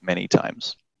many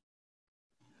times.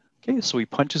 Okay, so he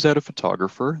punches out a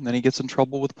photographer and then he gets in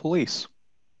trouble with police.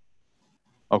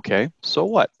 Okay, so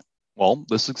what? Well,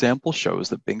 this example shows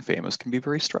that being famous can be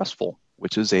very stressful,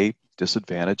 which is a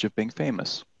disadvantage of being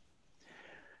famous.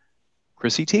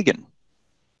 Chrissy Teigen.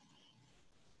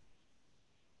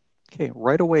 Okay,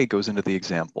 right away goes into the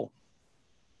example.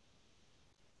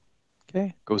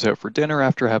 Okay, goes out for dinner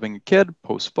after having a kid,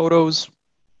 posts photos.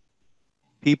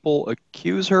 People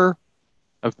accuse her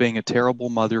of being a terrible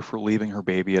mother for leaving her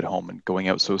baby at home and going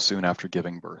out so soon after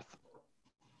giving birth.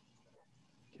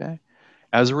 Okay.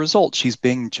 As a result, she's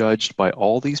being judged by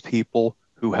all these people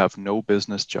who have no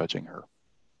business judging her.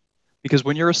 Because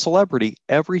when you're a celebrity,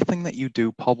 everything that you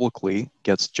do publicly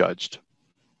gets judged.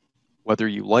 Whether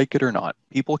you like it or not,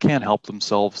 people can't help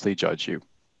themselves, they judge you.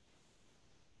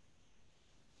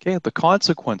 Okay, the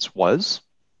consequence was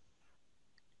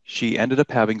she ended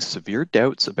up having severe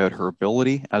doubts about her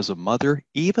ability as a mother,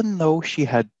 even though she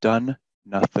had done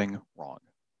nothing wrong.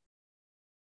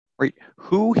 Right?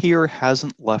 Who here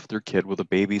hasn't left their kid with a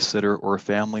babysitter or a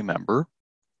family member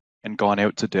and gone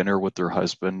out to dinner with their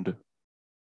husband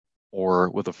or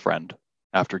with a friend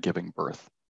after giving birth?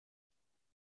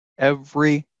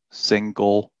 Every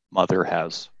single mother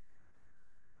has.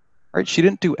 Right? She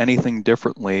didn't do anything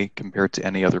differently compared to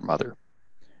any other mother.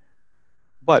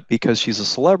 But because she's a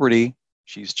celebrity,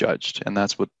 she's judged, and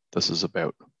that's what this is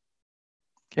about.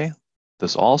 Okay?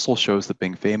 This also shows that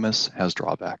being famous has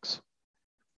drawbacks.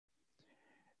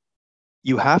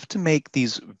 You have to make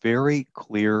these very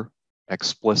clear,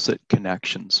 explicit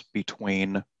connections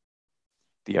between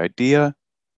the idea,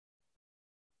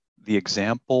 the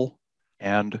example,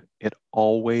 and it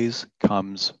always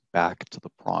comes back to the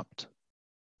prompt.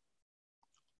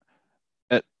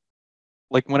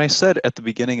 Like when I said at the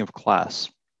beginning of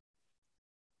class,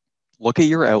 look at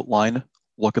your outline,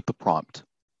 look at the prompt.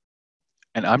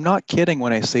 And I'm not kidding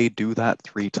when I say do that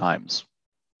 3 times.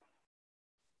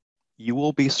 You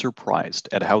will be surprised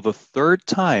at how the third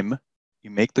time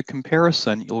you make the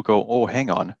comparison, you'll go, oh, hang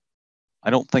on. I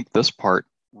don't think this part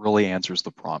really answers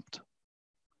the prompt.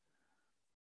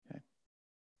 Okay.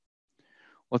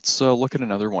 Let's look at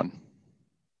another one.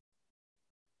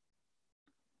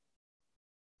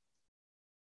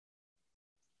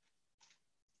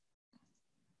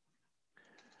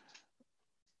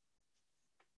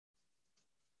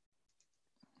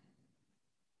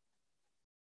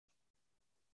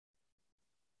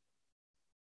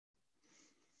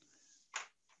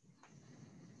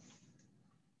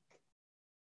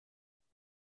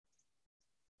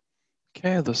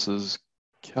 Okay, this is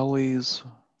Kelly's.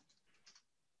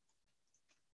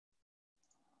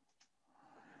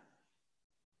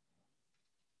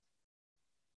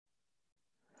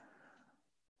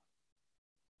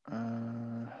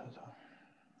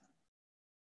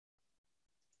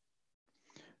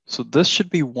 So this should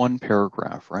be one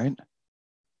paragraph, right?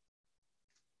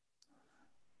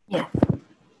 Yeah.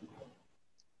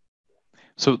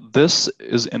 So this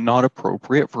is not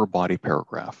appropriate for a body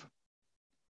paragraph.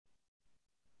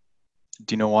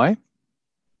 Do you know why?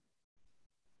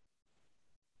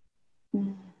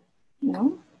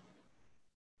 No.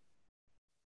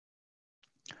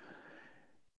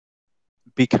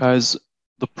 Because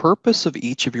the purpose of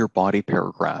each of your body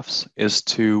paragraphs is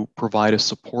to provide a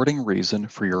supporting reason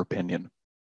for your opinion.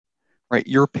 Right?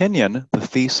 Your opinion, the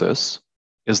thesis,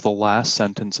 is the last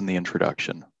sentence in the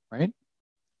introduction, right?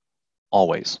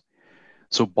 Always.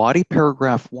 So body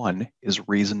paragraph 1 is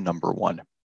reason number 1,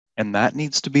 and that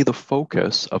needs to be the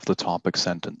focus of the topic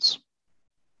sentence.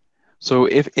 So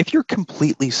if you're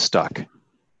completely stuck,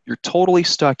 you're totally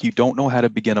stuck, you don't know how to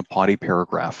begin a body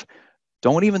paragraph,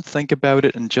 don't even think about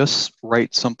it and just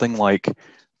write something like,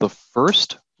 the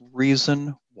first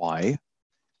reason why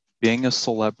being a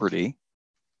celebrity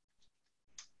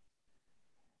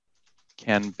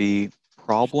can be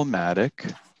problematic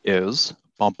is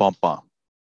bum bum bum.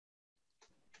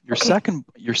 Your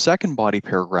second body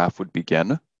paragraph would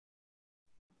begin,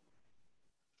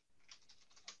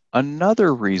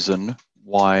 another reason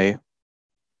why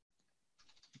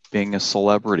being a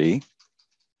celebrity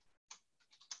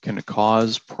can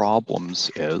cause problems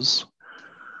is,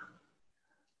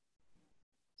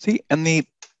 see, and the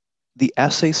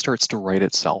essay starts to write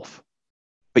itself.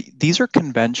 But these are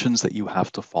conventions that you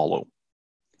have to follow.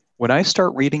 When I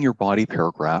start reading your body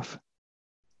paragraph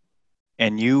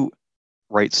and you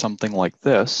write something like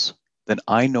this, then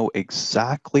I know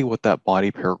exactly what that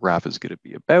body paragraph is going to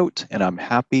be about, and I'm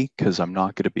happy because I'm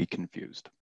not going to be confused.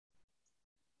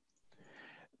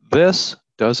 This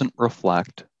doesn't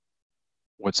reflect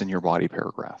what's in your body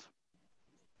paragraph.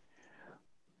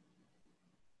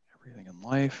 Everything in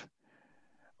life.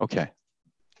 Okay,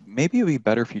 maybe it would be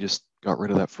better if you just got rid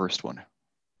of that first one.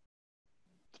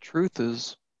 The truth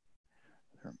is,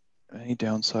 there are many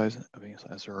downsides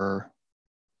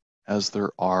as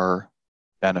there are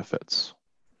benefits.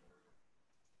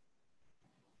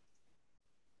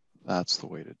 That's the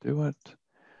way to do it.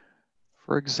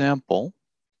 For example,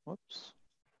 whoops,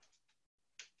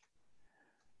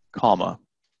 comma.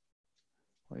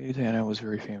 Lady Anna was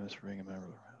very famous for being a member of the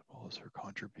Red Bull as her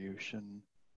contribution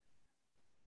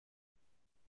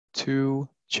to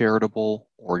charitable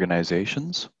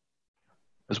organizations,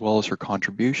 as well as her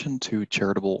contribution to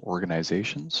charitable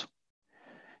organizations.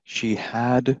 She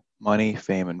had money,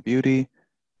 fame, and beauty.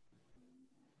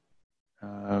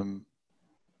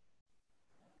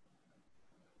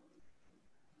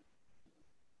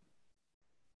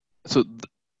 So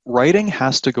writing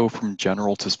has to go from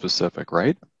general to specific,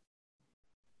 right?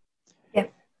 Yeah.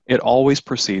 It always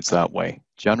proceeds that way,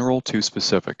 general to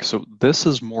specific. So this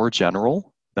is more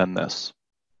general than this.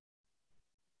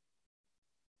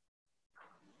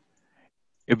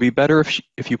 It'd be better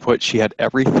if you put she had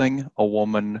everything a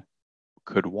woman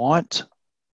could want,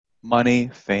 money,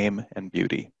 fame, and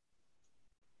beauty.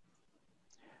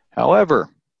 However,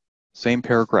 same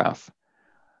paragraph.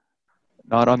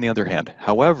 Not on the other hand.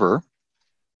 However,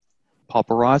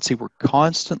 paparazzi were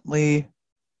constantly,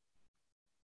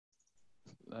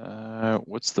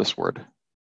 what's this word?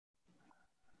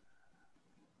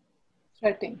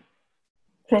 Threatening.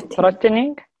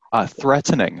 Threatening?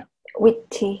 Threatening. With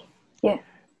T, yeah.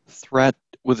 Threat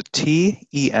with a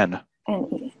T-E-N.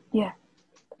 And yeah.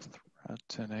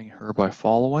 Threatening her by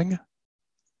following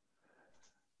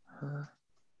her,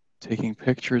 taking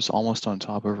pictures almost on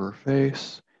top of her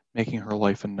face, making her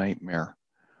life a nightmare.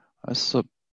 That's a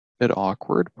bit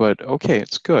awkward, but okay,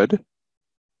 it's good.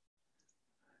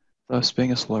 Thus,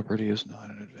 being a celebrity is not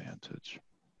an advantage.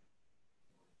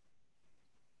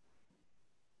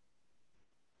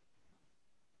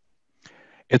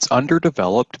 It's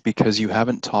underdeveloped because you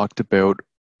haven't talked about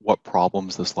what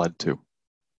problems this led to.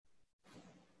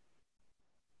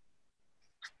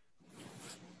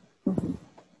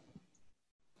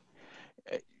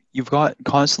 You've got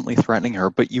constantly threatening her,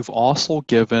 but you've also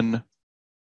given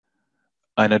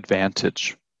an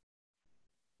advantage.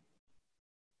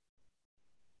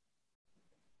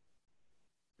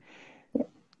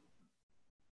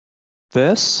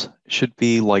 This should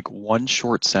be like one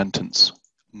short sentence.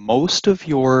 Most of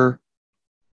your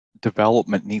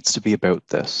development needs to be about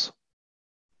this.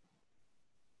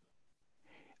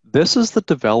 This is the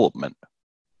development.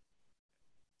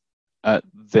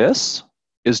 This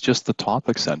is just the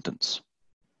topic sentence,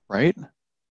 right?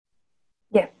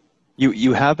 Yeah.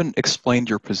 You haven't explained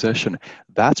your position.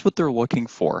 That's what they're looking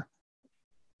for.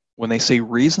 When they say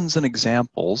reasons and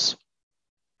examples,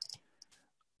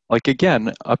 like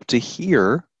again, up to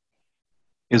here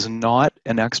is not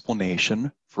an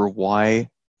explanation for why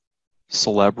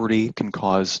celebrity can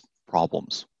cause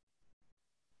problems.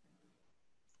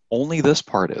 Only this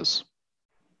part is.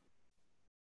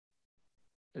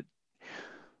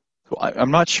 So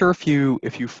I'm not sure if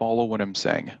you follow what I'm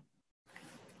saying.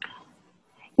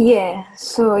 Yeah,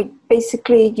 so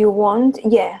basically you want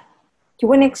to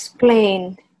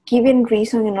explain, given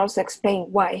reason, and also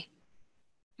explain why.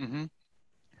 Mm-hmm.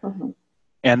 Mm-hmm.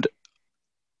 And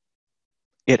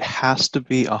it has to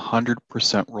be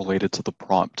 100% related to the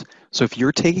prompt. So if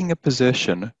you're taking a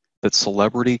position that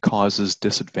celebrity causes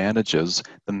disadvantages,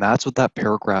 then that's what that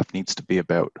paragraph needs to be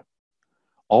about.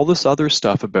 All this other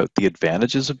stuff about the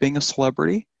advantages of being a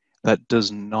celebrity, that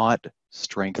does not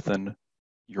strengthen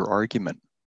your argument.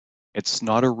 It's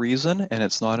not a reason, and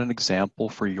it's not an example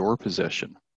for your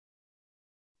position.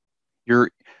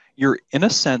 You're in a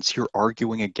sense, you're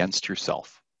arguing against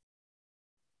yourself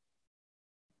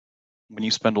when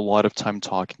you spend a lot of time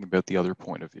talking about the other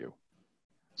point of view.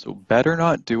 So better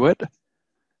not do it.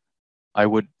 I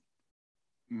would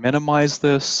minimize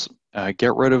this,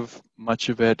 get rid of much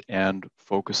of it, and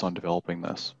focus on developing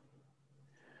this.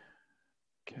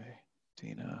 Okay,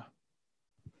 Dina.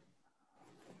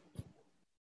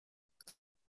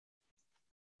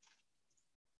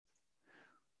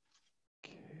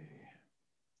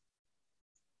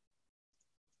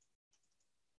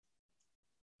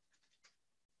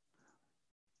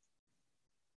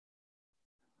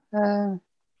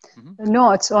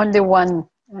 No, it's only one.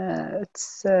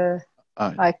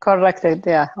 I corrected,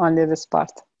 only this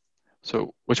part.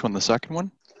 So which one, the second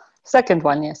one? Second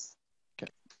one, yes. Okay.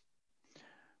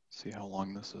 See how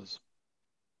long this is.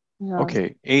 No,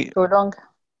 okay, too long.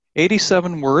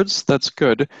 87 words, that's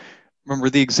good. Remember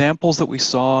the examples that we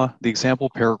saw, the example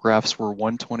paragraphs were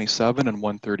 127 and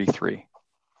 133,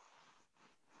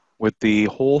 with the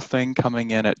whole thing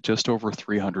coming in at just over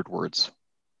 300 words.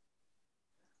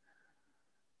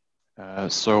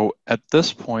 So at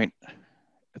this point,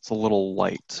 it's a little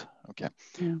light. Okay.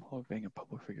 Being a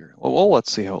public figure. Well,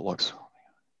 let's see how it looks.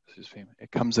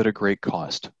 It comes at a great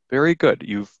cost. Very good.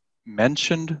 You've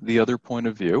mentioned the other point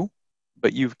of view,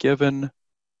 but you've given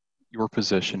your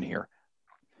position here.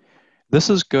 This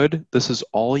is good. This is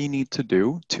all you need to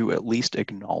do to at least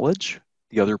acknowledge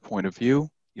the other point of view.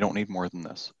 You don't need more than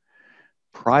this.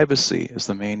 Privacy is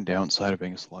the main downside of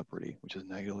being a celebrity, which is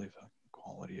negatively affecting the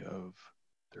quality of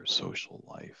their social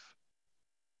life.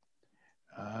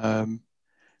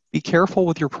 Be careful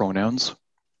with your pronouns.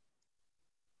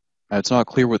 It's not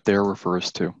clear what there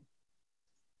refers to.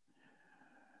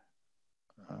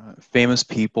 Famous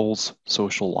people's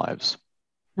social lives.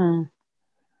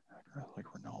 Like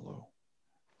Ronaldo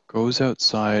goes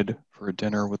outside for a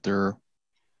dinner with their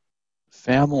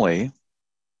family.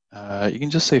 You can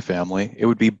just say family. It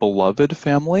would be beloved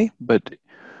family, but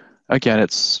again,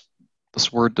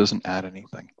 this word doesn't add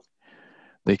anything.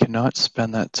 They cannot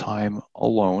spend that time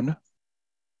alone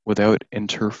without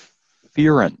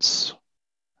interference.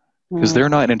 Because they're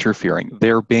not interfering,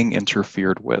 they're being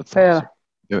interfered with. So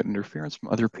without interference from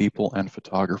other people and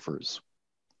photographers.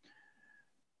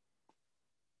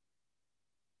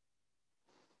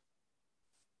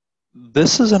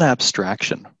 This is an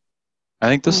abstraction. I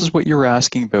think this is what you were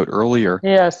asking about earlier.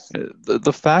 Yes.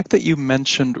 The fact that you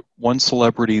mentioned one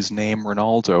celebrity's name,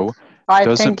 Ronaldo,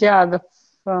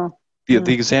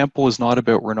 the example is not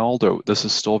about Ronaldo. This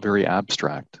is still very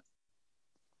abstract.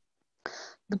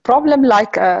 The problem,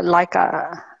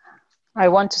 I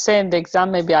want to say in the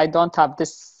exam, maybe I don't have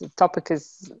this topic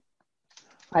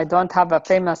I don't have a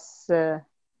famous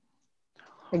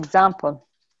example.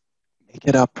 Make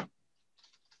it up.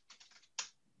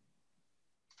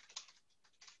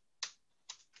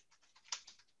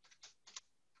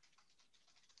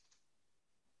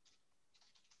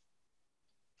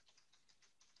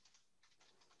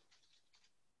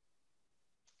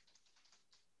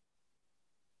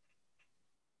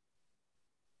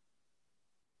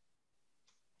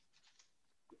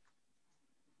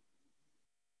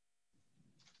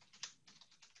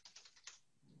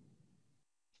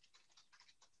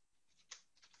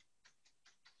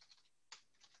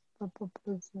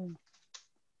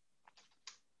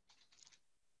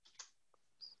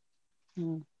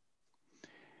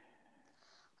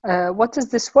 What is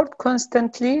this word?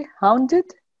 Constantly hounded?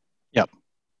 Yep.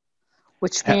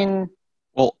 Which mean?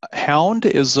 Well, hound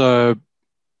is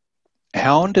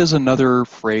another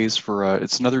phrase for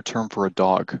it's another term for a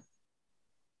dog,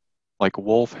 like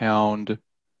wolfhound.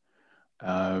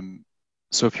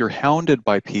 So if you're hounded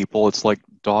by people, it's like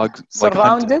dogs.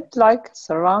 Surrounded,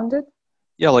 surrounded?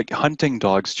 Yeah, like hunting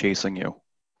dogs chasing you.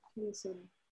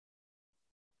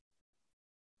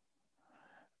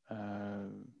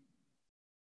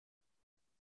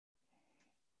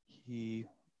 He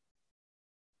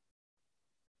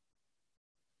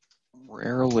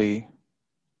rarely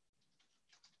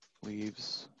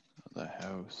leaves the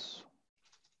house.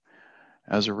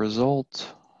 As a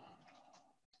result,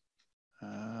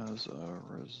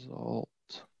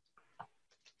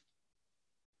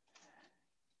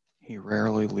 he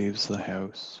rarely leaves the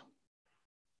house.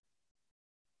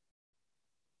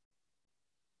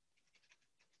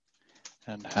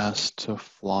 And has to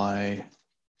fly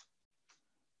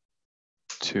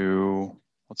to,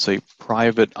 let's say,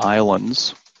 private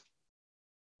islands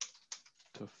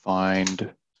to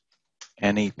find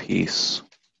any peace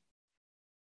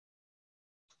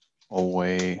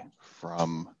away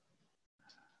from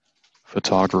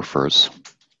photographers.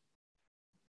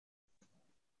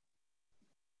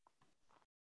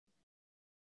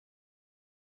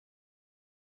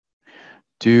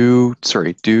 Due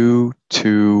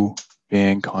to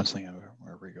being constantly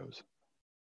wherever he goes.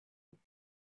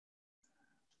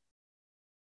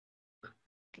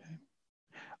 Okay.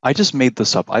 I just made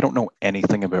this up. I don't know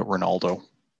anything about Ronaldo.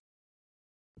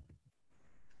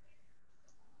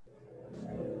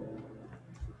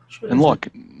 And look,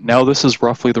 now this is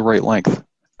roughly the right length.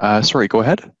 Sorry, go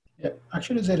ahead. Yeah,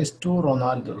 actually there is two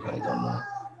Ronaldos. I don't know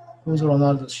who's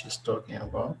Ronaldo she's talking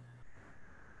about.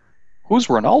 Who's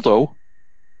Ronaldo?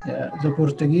 Yeah, the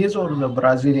Portuguese or the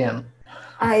Brazilian?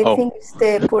 I think it's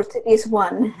the Portuguese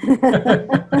one.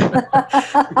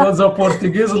 Because the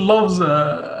Portuguese loves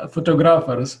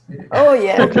photographers. Oh,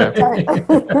 yeah. Okay.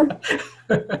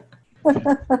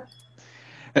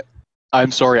 I'm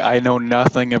sorry, I know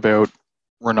nothing about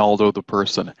Ronaldo the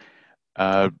person.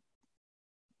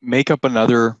 Make up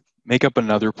another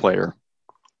player.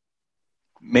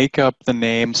 Make up the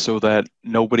name so that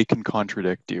nobody can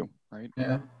contradict you, right?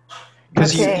 Yeah.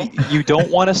 Because Okay. you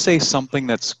don't want to say something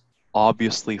that's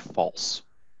obviously false.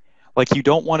 Like you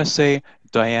don't want to say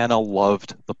Diana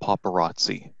loved the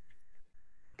paparazzi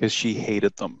because she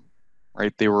hated them,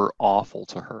 right? They were awful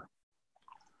to her,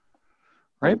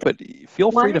 right? But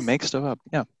feel free to make stuff up.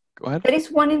 Yeah, go ahead. There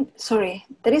is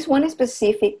one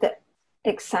specific that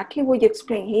exactly what you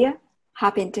explained here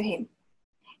happened to him.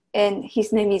 And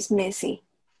his name is Messi.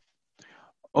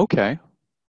 Okay.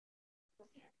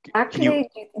 Actually,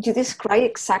 you describe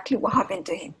exactly what happened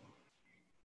to him.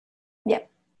 Yeah.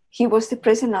 He was the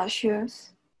present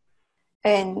ushers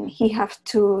and he had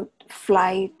to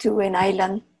fly to an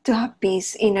island to have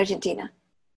peace in Argentina.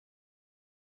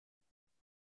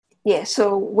 Yeah,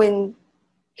 so when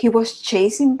he was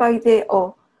chased by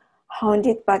or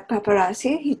hounded by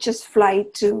paparazzi, he just fly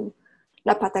to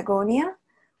La Patagonia,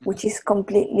 which is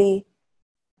completely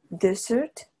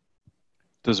deserted.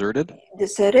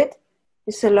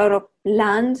 There's a lot of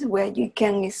land where you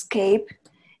can escape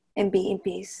and be in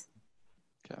peace.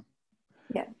 Okay.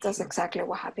 Yeah, that's exactly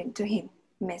what happened to him,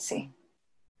 Messi.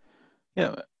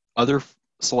 Yeah, other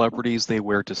celebrities, they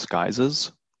wear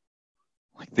disguises.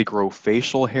 Like they grow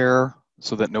facial hair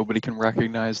so that nobody can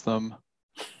recognize them.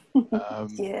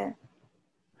 Yeah.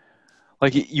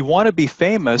 Like you want to be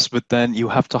famous, but then you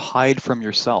have to hide from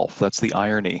yourself. That's the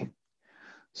irony.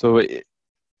 So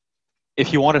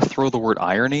if you want to throw the word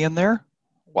irony in there,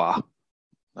 wow,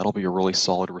 that'll be a really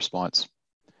solid response.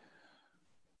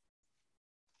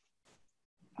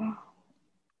 Oh.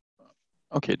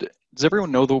 Okay, does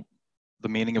everyone know the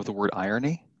meaning of the word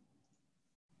irony?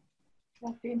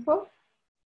 Painful?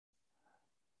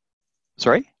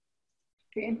 Sorry?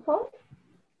 Painful?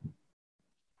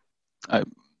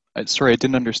 Sorry, I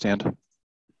didn't understand.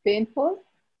 Painful?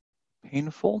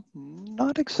 Painful?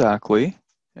 Not exactly.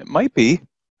 It might be.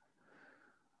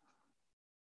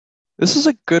 This is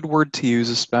a good word to use,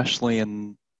 especially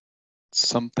in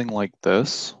something like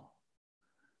this.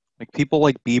 Like people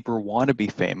like Bieber want to be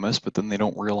famous, but then they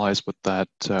don't realize what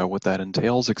that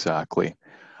entails exactly.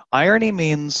 Irony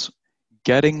means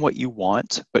getting what you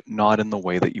want, but not in the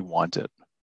way that you want it.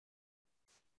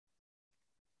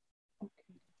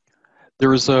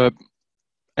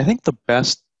 I think the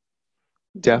best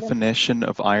definition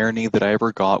of irony that I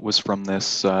ever got was from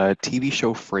this TV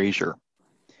show Frasier.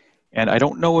 And I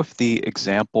don't know if the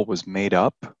example was made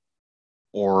up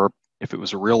or if it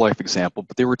was a real life example,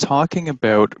 but they were talking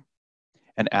about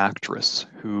an actress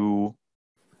who,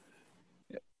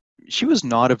 she was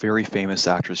not a very famous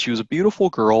actress. She was a beautiful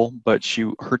girl, but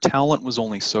her talent was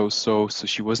only so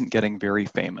she wasn't getting very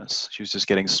famous. She was just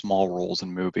getting small roles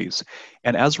in movies.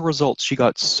 And as a result, she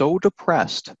got so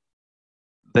depressed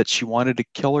that she wanted to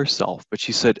kill herself. But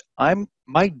she said,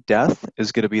 my death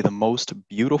is going to be the most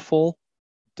beautiful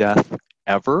death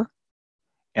ever.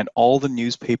 And all the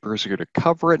newspapers are going to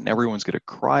cover it and everyone's going to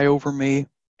cry over me.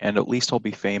 and at least I'll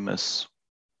be famous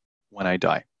when I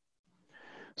die.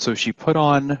 So she put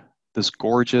on this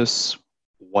gorgeous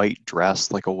white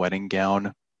dress, like a wedding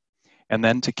gown, and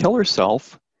then to kill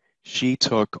herself, she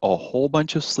took a whole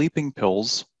bunch of sleeping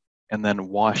pills and then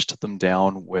washed them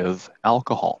down with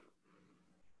alcohol.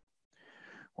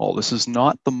 Well, this is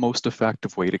not the most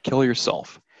effective way to kill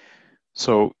yourself.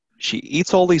 So she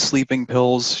eats all these sleeping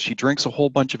pills, she drinks a whole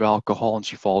bunch of alcohol, and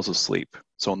she falls asleep.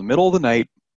 So in the middle of the night,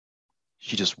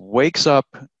 she just wakes up,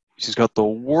 she's got the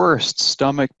worst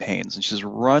stomach pains, and she just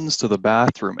runs to the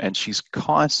bathroom, and she's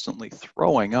constantly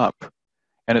throwing up.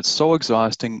 And it's so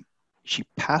exhausting, she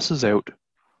passes out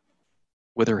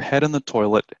with her head in the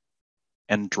toilet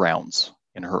and drowns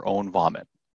in her own vomit.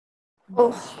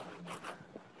 Oh,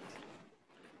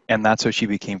 And that's how she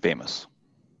became famous.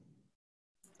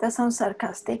 that sounds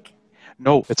sarcastic.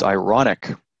 No, it's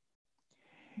ironic.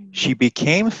 She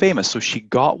became famous, so she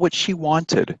got what she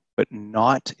wanted, but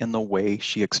not in the way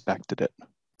she expected it.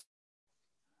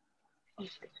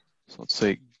 So let's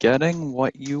say getting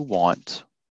what you want,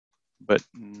 but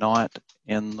not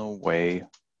in the way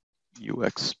you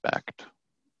expect.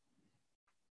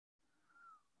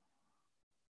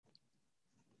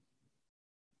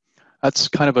 That's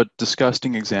kind of a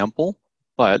disgusting example,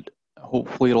 but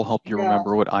hopefully it'll help you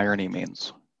remember what irony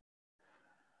means.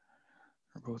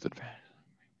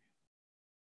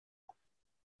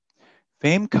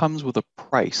 Fame comes with a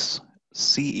price,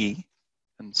 CE,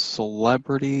 and a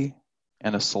celebrity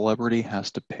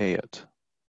has to pay it.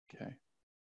 Okay.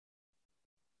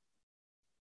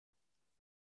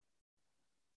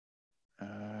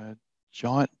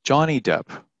 Johnny Depp,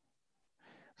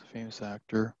 a famous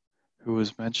actor who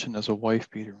was mentioned as a wife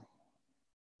beater.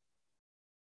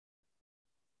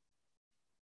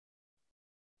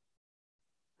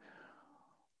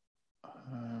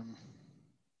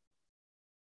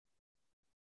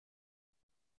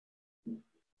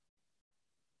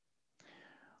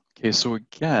 Okay, so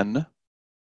again,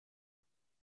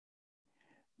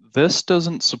 this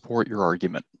doesn't support your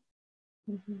argument,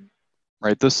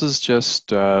 right? This is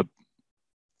just, I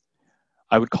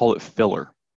would call it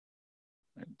filler.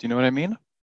 Do you know what I mean?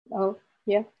 Oh,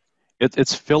 yeah.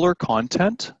 It's filler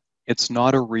content. It's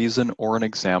not a reason or an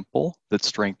example that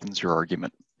strengthens your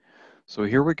argument. So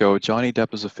here we go. Johnny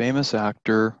Depp is a famous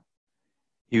actor.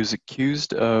 He was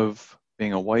accused of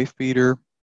being a wife beater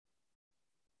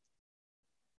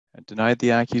and denied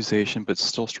the accusation, but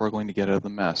still struggling to get out of the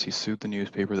mess. He sued the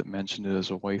newspaper that mentioned it as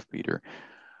a wife beater.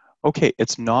 Okay,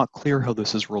 it's not clear how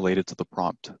this is related to the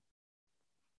prompt.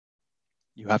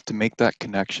 You have to make that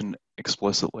connection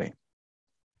explicitly.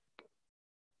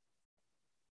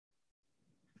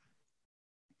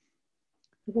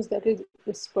 Because that is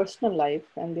his personal life,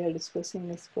 and they are discussing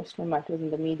his personal matters in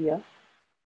the media.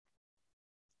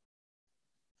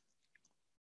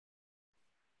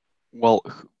 Well,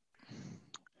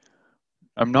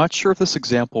 I'm not sure if this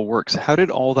example works. How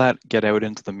did all that get out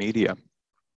into the media?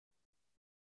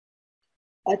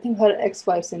 I think her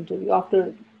ex-wife's interview,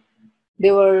 after they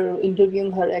were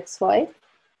interviewing her ex-wife,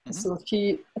 so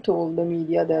she told the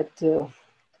media that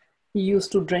he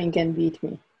used to drink and beat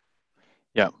me.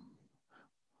 Yeah.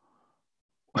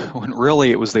 When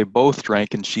really it was they both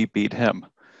drank and she beat him.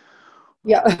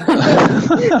 Yeah.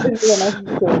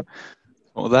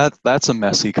 Well, that's a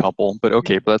messy couple, but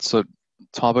okay, but that's a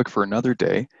topic for another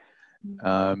day.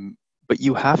 But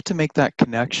you have to make that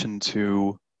connection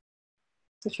to...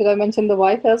 So should I mention the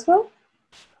wife as well?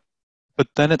 But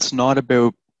then it's not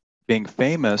about being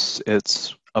famous,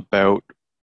 it's about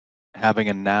having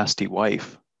a nasty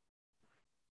wife.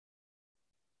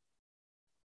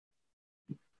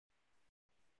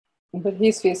 But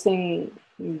he's facing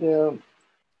the,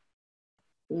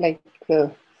 I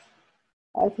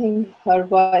think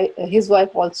his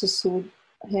wife also sued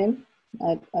him.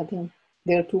 I think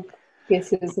there are two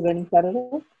cases running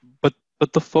parallel. But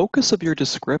the focus of your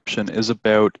description is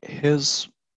about his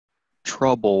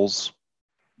troubles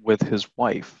with his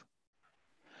wife.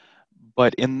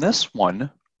 But in this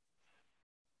one,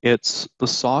 it's the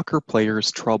soccer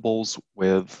player's troubles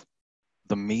with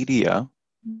the media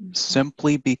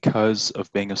simply because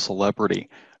of being a celebrity,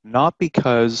 not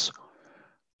because...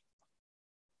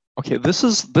 Okay, this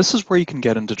is where you can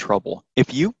get into trouble.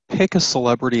 If you pick a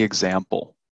celebrity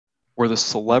example where the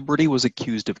celebrity was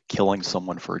accused of killing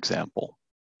someone, for example,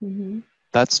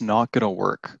 that's not going to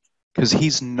work because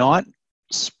he's not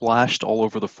splashed all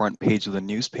over the front page of the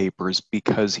newspapers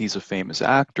because he's a famous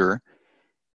actor.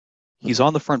 He's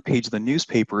on the front page of the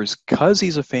newspapers because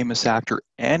he's a famous actor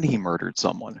and he murdered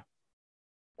someone.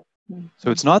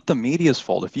 So it's not the media's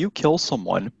fault. If you kill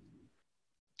someone,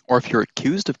 or if you're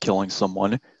accused of killing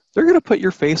someone, They're going to put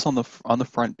your face on the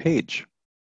front page.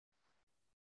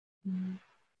 Mm.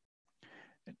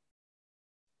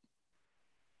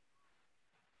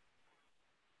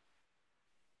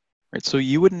 Right, so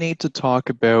you would need to talk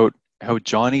about how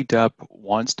Johnny Depp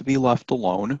wants to be left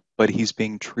alone, but he's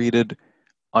being treated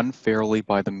unfairly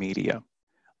by the media.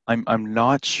 I'm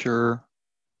not sure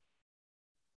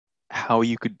how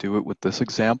you could do it with this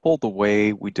example, the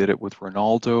way we did it with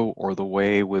Ronaldo or the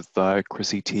way with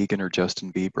Chrissy Teigen or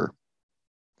Justin Bieber.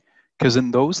 Because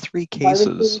in those three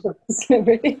cases,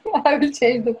 I will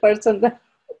change the person then.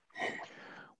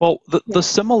 well, the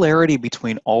similarity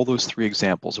between all those three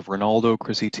examples of Ronaldo,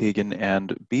 Chrissy Teigen,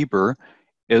 and Bieber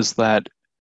is that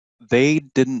they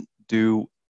didn't do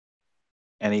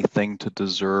anything to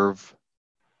deserve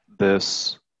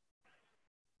this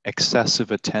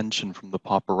excessive attention from the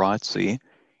paparazzi,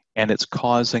 and it's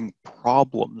causing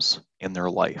problems in their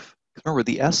life. Remember,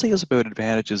 the essay is about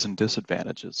advantages and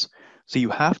disadvantages. So you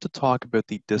have to talk about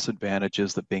the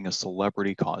disadvantages that being a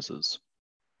celebrity causes.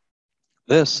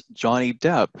 This, Johnny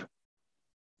Depp,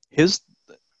 he's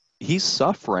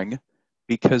suffering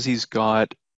because he's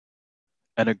got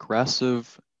an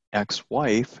aggressive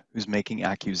ex-wife who's making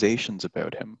accusations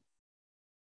about him.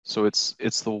 So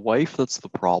it's the wife that's the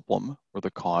problem or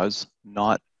the cause,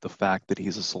 not the fact that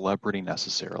he's a celebrity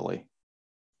necessarily.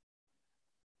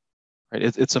 Right?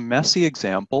 It's a messy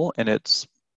example, and it's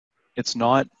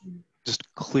not just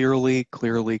clearly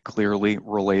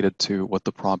related to what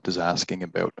the prompt is asking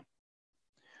about.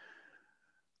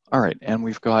 All right, and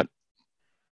we've got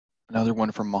another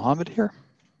one from Mohammed here.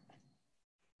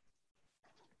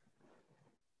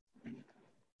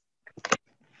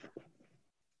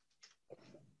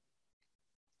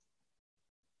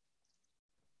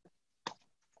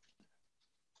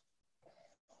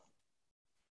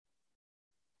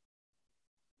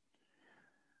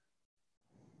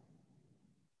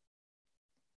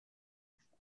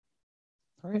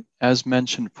 All right, as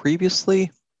mentioned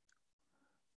previously,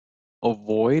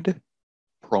 avoid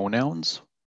pronouns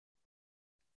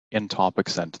in topic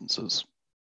sentences.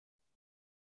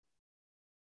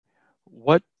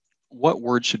 What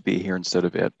word should be here instead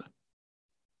of it?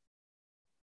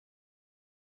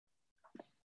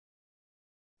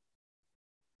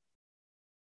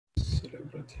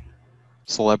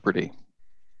 Celebrity.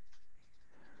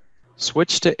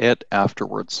 Switch to it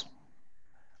afterwards.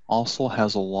 Also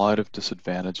has a lot of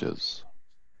disadvantages.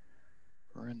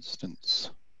 For instance,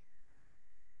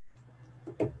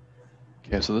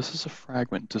 okay, so this is a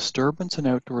fragment. Disturbance and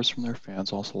outdoors from their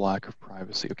fans, also lack of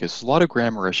privacy. Okay, so a lot of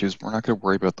grammar issues. We're not going to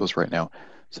worry about those right now.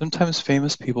 Sometimes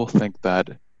famous people think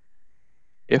that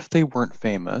if they weren't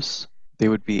famous, they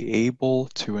would be able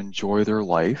to enjoy their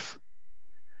life.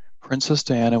 Princess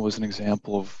Diana was an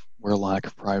example of where lack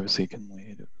of privacy can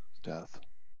lead to death.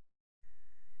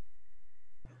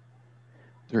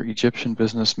 Their Egyptian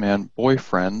businessman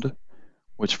boyfriend,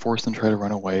 which forced them to try to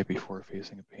run away before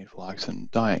facing a painful accident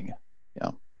and dying.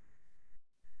 Yeah.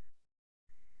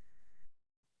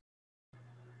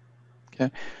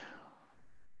 Okay.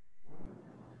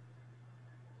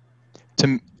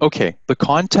 Okay, the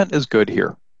content is good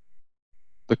here.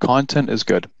 The content is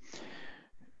good.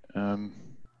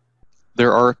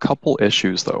 There are a couple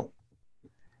issues, though.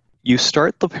 You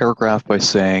start the paragraph by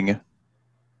saying,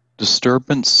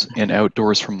 disturbance in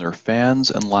outdoors from their fans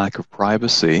and lack of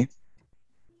privacy,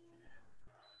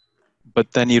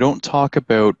 but then you don't talk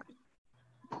about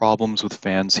problems with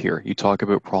fans here. You talk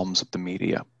about problems with the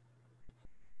media.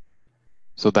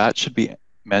 So that should be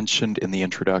mentioned in the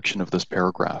introduction of this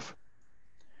paragraph.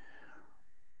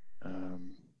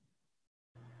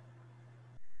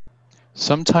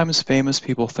 Sometimes famous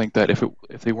people think that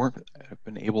if they weren't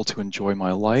been able to enjoy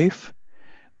my life,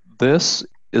 this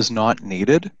is not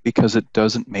needed because it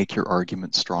doesn't make your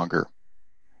argument stronger.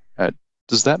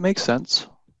 Does that make sense,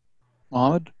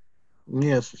 Mohammed?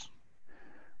 Yes.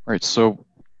 Right, so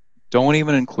don't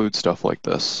even include stuff like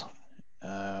this.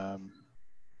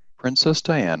 Princess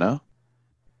Diana,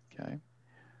 okay,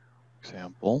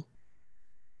 example.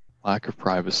 Lack of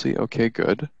privacy, okay,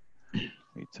 good.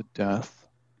 Lead to death.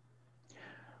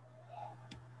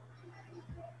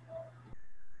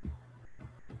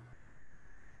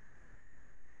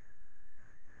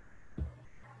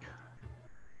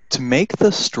 To make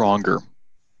this stronger,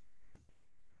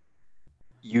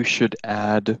 you should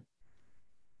add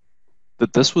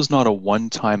that this was not a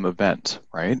one-time event,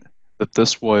 right? That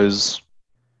this was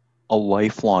a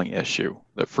lifelong issue.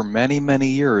 That for many, many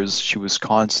years, she was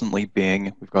constantly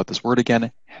being, we've got this word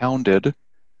again, hounded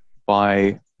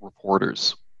by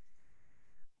reporters.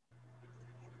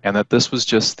 And that this was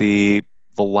just the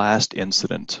last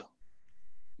incident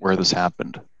where this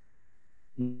happened.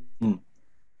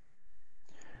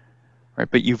 Right,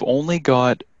 but you've only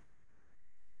got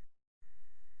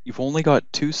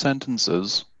two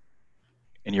sentences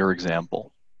in your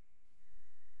example.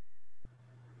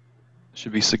 It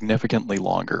should be significantly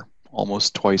longer,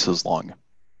 almost twice as long,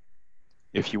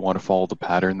 if you want to follow the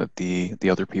pattern that the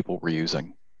other people were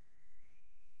using.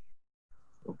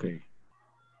 Okay.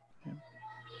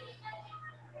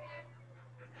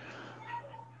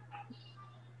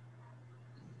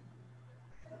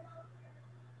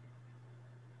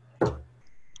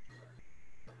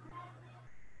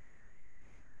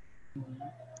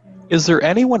 Is there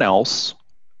anyone else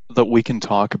that we can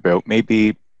talk about?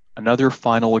 Maybe another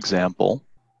final example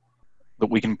that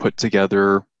we can put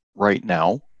together right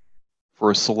now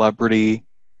for a celebrity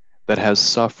that has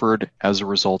suffered as a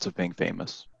result of being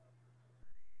famous?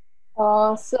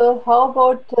 So how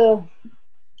about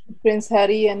Prince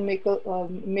Harry and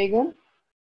Meghan?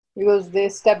 Because they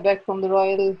stepped back from the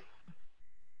royal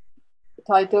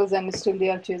titles and still they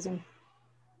are chased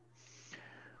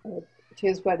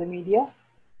by the media.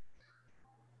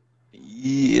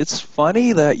 It's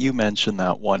funny that you mentioned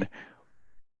that one.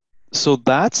 So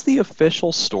that's the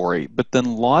official story, but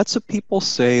then lots of people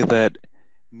say that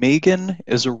Meghan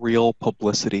is a real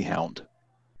publicity hound.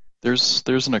 There's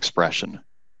an expression.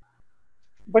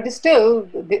 But still,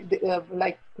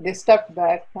 they stepped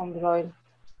back from the royal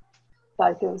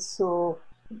titles, so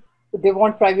they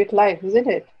want private life, isn't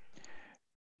it?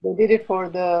 They did it for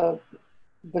the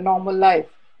normal life,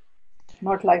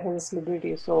 not life as a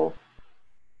celebrity. So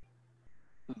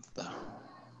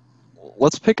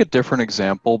let's pick a different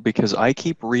example, because I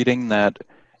keep reading that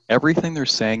everything they're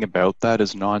saying about that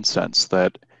is nonsense,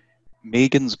 that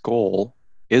Meghan's goal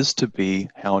is to be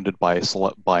hounded by a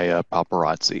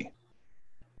paparazzi.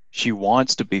 She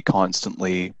wants to be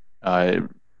constantly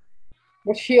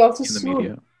but she also in the sued,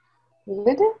 media.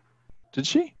 isn't it? Did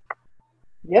she?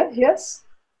 Yeah, yes.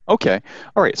 Okay.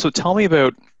 All right. So tell me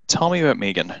about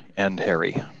Meghan and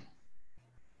Harry.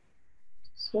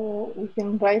 So we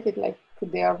can write it like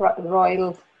they are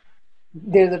royal.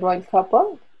 They're the royal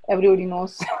couple. Everybody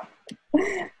knows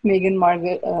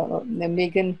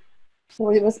Meghan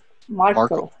what it was,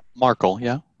 Markle,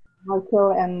 yeah.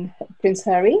 Markle and Prince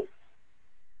Harry,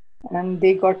 and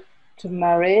they got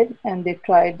married, and they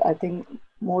tried, I think,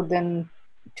 more than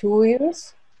 2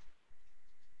 years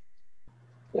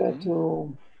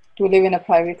to live in a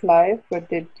private life, but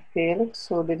they failed.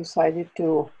 So they decided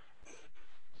to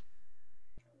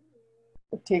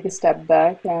take a step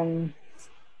back and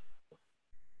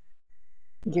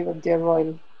give up their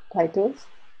royal titles,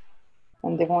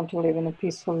 and they want to live in a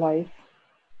peaceful life.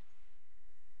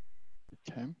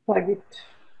 Okay. Private,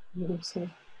 you would say.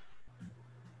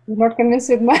 You're not convinced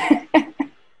with my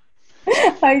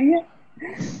idea?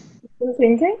 Still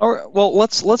thinking? All right. Well,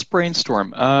 let's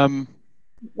brainstorm.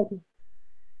 Okay.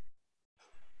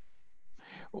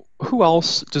 Who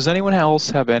else? Does anyone else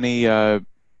have any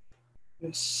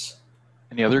Yes.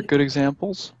 any other good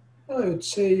examples? I would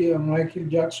say Michael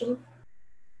Jackson.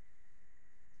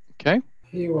 Okay.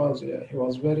 He was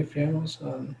very famous,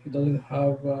 and he doesn't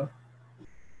have a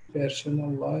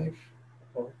personal life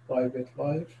or private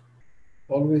life.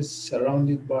 Always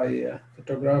surrounded by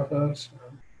photographers.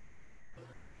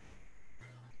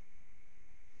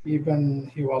 Even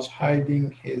he was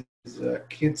hiding his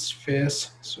kid's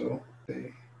face, so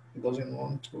he doesn't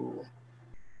want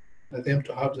them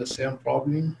to have the same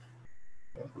problem.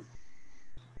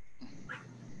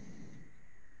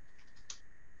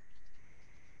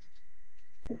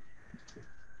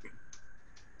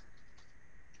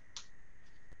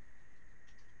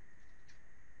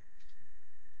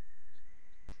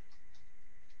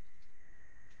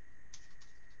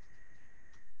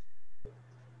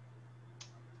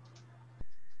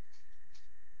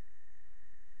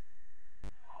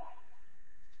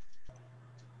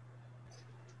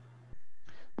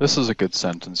 This is a good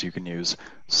sentence you can use.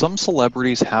 Some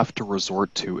celebrities have to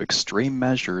resort to extreme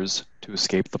measures to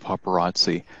escape the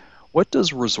paparazzi. What does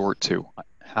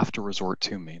have to resort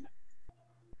to mean?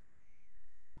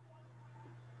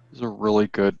 This is a really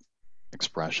good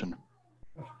expression.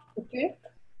 Okay.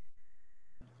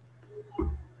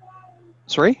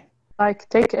 Sorry? Like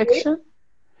take action?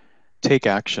 Take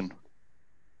action.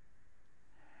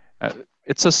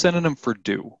 It's a synonym for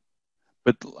do.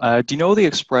 But do you know the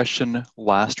expression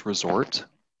last resort?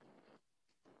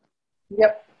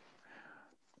 Yep.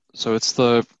 So it's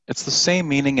the same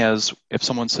meaning as if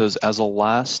someone says as a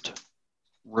last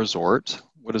resort.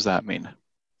 What does that mean?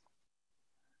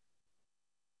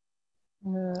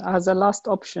 As a last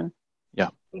option. Yeah.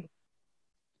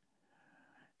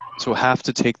 So have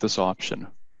to take this option.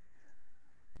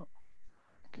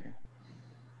 Okay.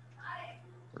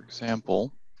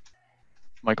 example,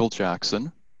 Michael Jackson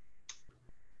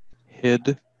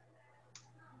hid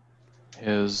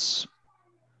his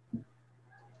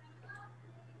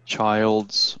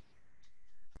child's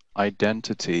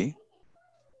identity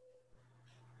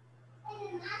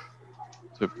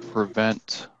to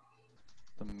prevent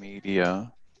the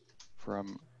media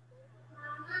from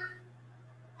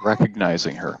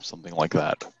recognizing her, something like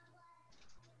that.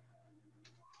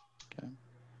 Okay.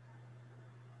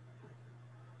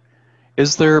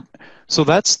 Is there, so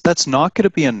that's not going to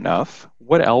be enough.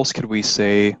 What else could we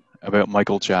say about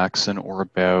Michael Jackson or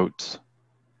about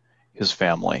his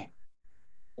family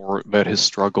or about his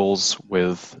struggles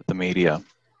with the media?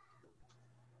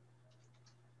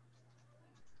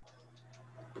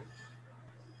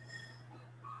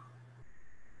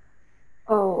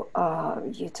 Oh,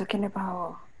 you're talking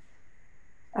about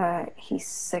his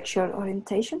sexual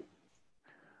orientation?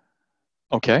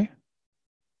 Okay.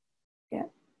 Yeah,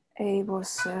 it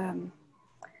was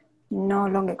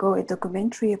not long ago a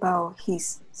documentary about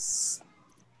his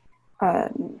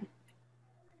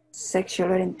sexual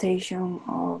orientation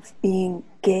of being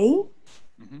gay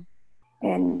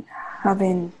and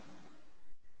having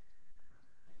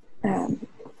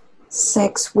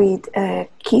sex with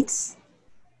kids.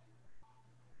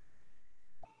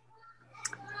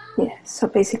 Yeah, so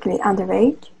basically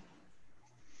underage.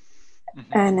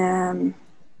 And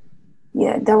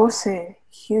yeah, that was a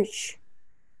huge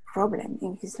problem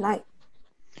in his life.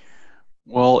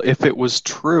 Well, if it was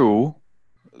true,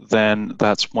 then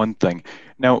that's one thing.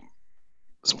 Now,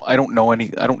 so I don't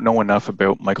know enough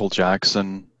about Michael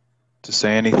Jackson to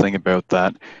say anything about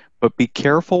that, but be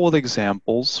careful with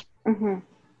examples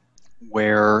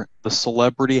where the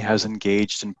celebrity has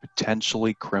engaged in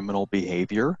potentially criminal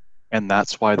behavior, and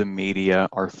that's why the media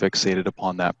are fixated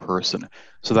upon that person.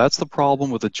 So that's the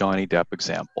problem with the Johnny Depp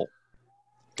example.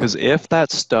 Because if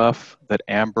that stuff that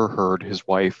Amber Heard, his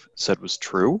wife, said was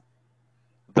true,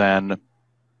 then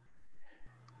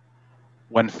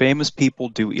when famous people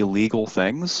do illegal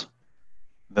things,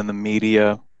 then the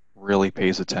media really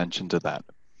pays attention to that.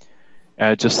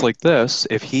 Just like this,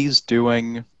 if he's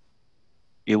doing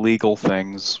illegal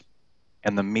things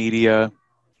and the media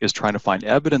is trying to find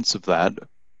evidence of that,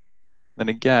 then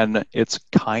again, it's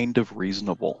kind of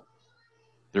reasonable,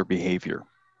 their behavior,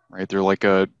 right? They're like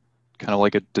a kind of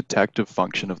like a detective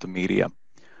function of the media.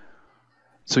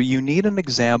 So you need an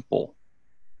example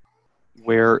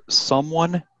where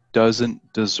someone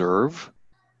doesn't deserve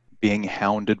being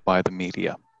hounded by the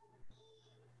media.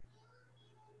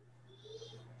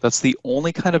 That's the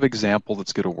only kind of example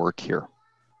that's going to work here.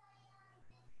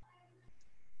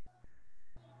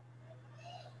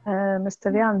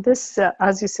 Mr. Yan, this,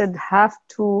 as you said, have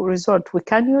to resort. We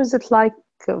can use it like,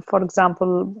 for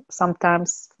example,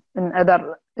 sometimes in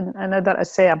another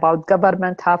essay about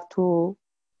government have to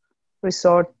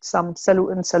resort some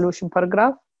solution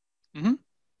paragraph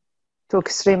to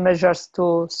extreme measures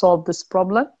to solve this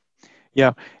problem.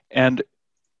 Yeah, and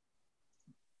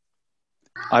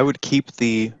I would keep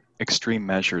the extreme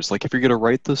measures. Like if you're going to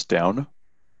write this down,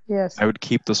 yes, I would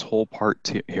keep this whole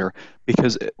part here,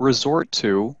 because resort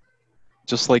to,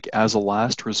 just like as a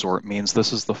last resort, means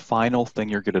this is the final thing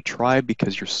you're going to try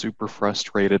because you're super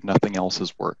frustrated, nothing else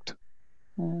has worked.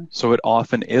 So it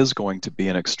often is going to be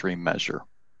an extreme measure,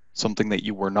 something that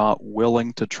you were not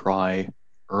willing to try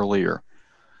earlier.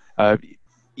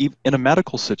 In a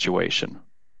medical situation,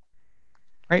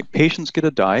 right? Patient's going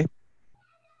to die.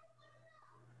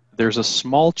 There's a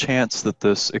small chance that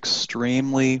this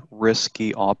extremely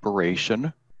risky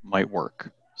operation might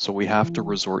work. So we have to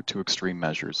resort to extreme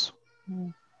measures.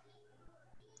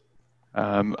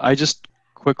 I just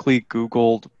quickly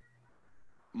Googled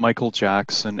Michael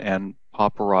Jackson and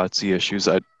paparazzi issues.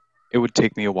 It would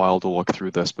take me a while to look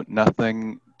through this, but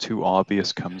nothing too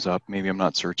obvious comes up. Maybe I'm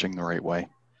not searching the right way.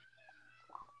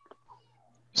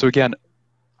 So again,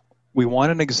 we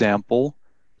want an example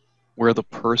where the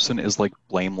person is like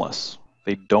blameless.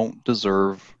 They don't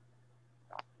deserve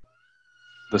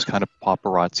this kind of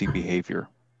paparazzi behavior.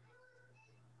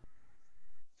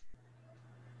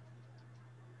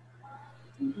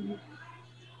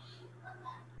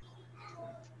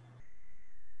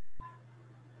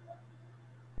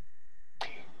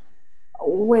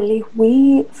 Well, if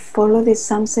we follow the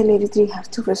some celebrity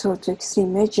have to resort to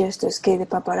extreme measures to escape the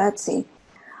paparazzi,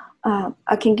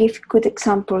 I can give good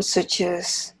examples such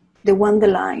as the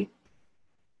Wonderline.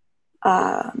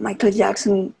 Michael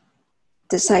Jackson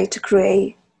decided to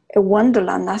create a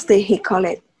Wonderland, as he called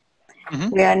it,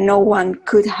 where no one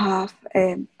could have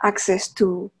access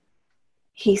to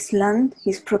his land,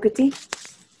 his property.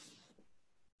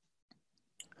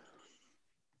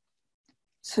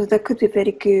 So that could be a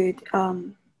very good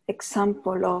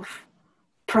example of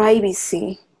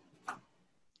privacy.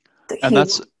 And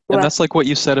that's like what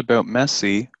you said about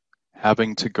Messi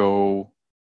having to go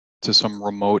to some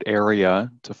remote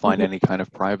area to find any kind of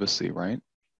privacy, right?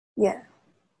 Yeah.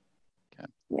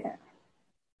 Okay. Yeah.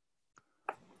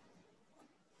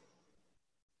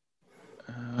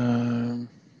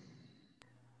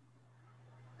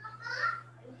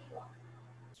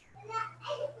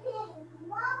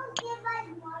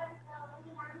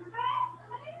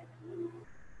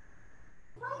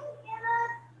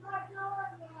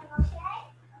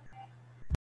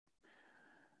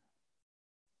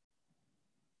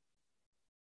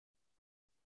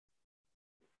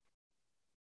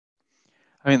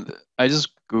 I mean, I just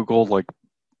Googled like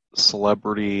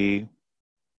celebrity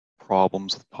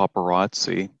problems with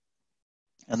paparazzi,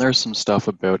 and there's some stuff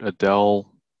about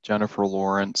Adele, Jennifer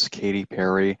Lawrence, Katy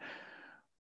Perry,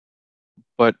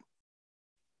 but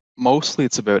mostly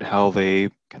it's about how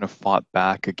they kind of fought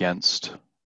back against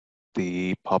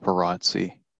the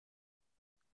paparazzi.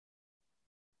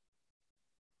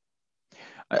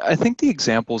 I think the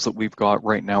examples that we've got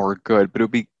right now are good, but it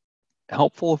would be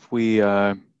helpful if we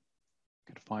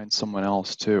could find someone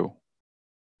else too.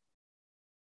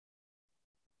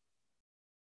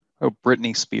 Oh,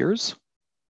 Britney Spears.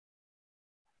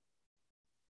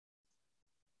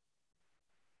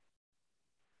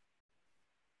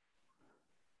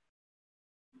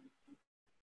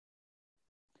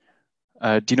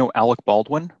 Do you know Alec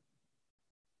Baldwin?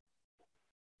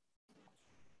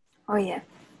 Oh, yeah.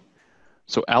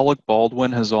 So Alec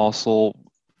Baldwin has also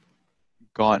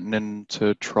gotten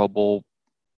into trouble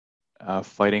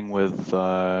fighting with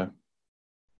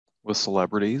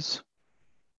celebrities.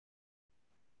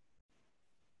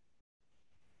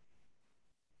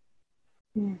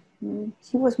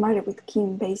 He was married with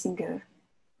Kim Basinger.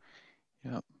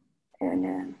 Yeah.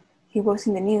 And he was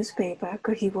in the newspaper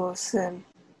because he was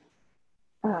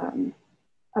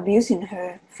abusing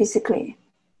her physically.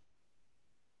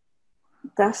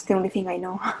 That's the only thing I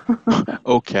know.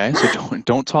 Okay, so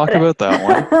don't talk about that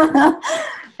one.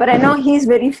 But I know he's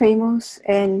very famous,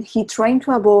 and he trying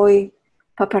to avoid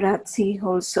paparazzi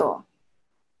also.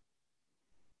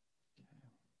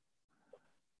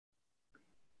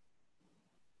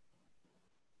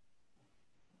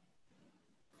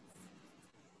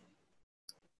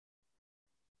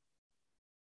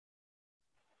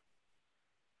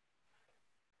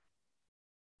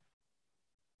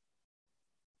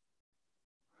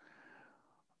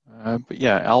 But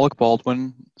yeah, Alec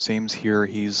Baldwin seems here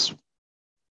he's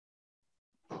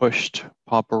pushed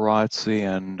paparazzi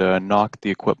and knocked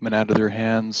the equipment out of their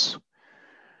hands.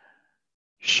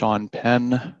 Sean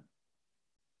Penn.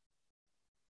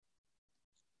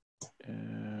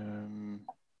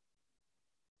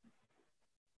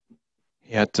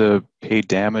 He had to pay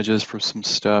damages for some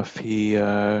stuff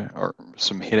or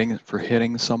some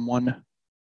hitting someone.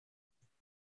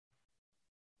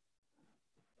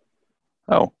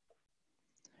 Oh.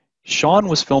 Sean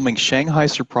was filming Shanghai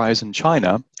Surprise in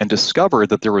China and discovered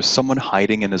that there was someone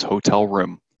hiding in his hotel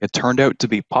room. It turned out to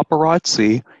be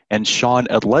paparazzi, and Sean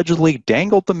allegedly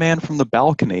dangled the man from the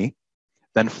balcony,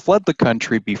 then fled the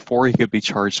country before he could be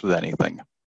charged with anything.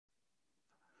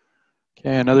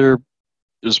 Okay,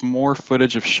 there's more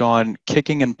footage of Sean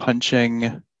kicking and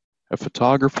punching a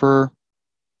photographer.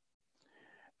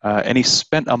 And he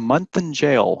spent a month in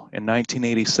jail in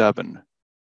 1987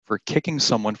 for kicking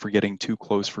someone for getting too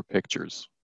close for pictures.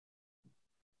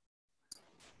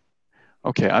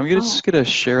 Okay, I'm just going to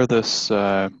share this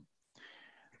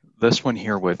this one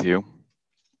here with you.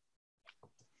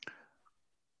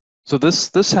 So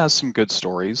this has some good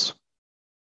stories.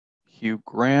 Hugh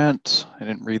Grant, I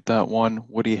didn't read that one.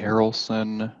 Woody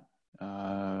Harrelson.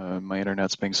 My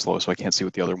internet's being slow, so I can't see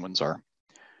what the other ones are.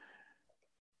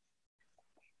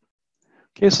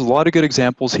 Okay, so a lot of good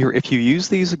examples here. If you use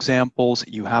these examples,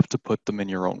 you have to put them in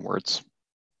your own words.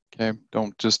 Okay,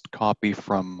 don't just copy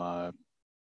from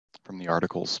the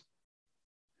articles.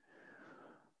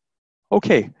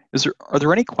 Okay, are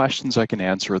there any questions I can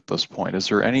answer at this point? Is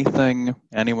there anything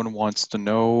anyone wants to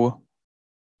know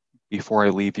before I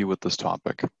leave you with this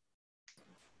topic?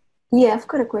 Yeah, I've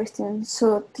got a question.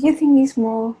 So do you think it's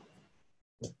more,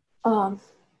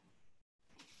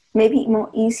 maybe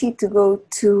more easy to go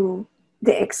to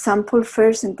the example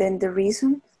first and then the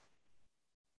reason?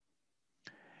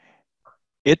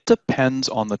 It depends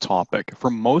on the topic.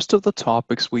 For most of the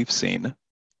topics we've seen,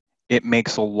 it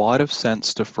makes a lot of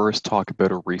sense to first talk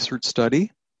about a research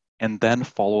study and then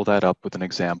follow that up with an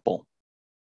example.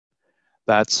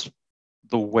 That's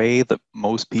the way that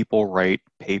most people write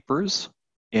papers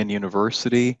in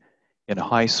university in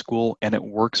high school, and it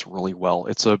works really well.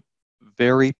 It's a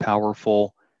very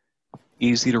powerful,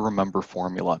 easy to remember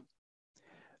formula.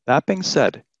 That being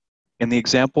said, in the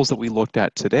examples that we looked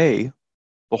at today,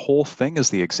 the whole thing is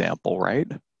the example, right?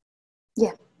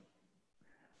 Yeah.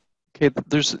 Okay,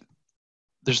 there's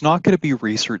not going to be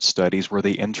research studies where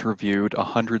they interviewed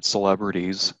 100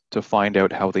 celebrities to find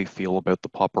out how they feel about the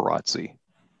paparazzi,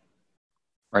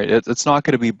 right? It's not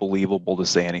going to be believable to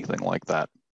say anything like that.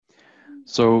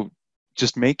 So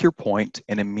just make your point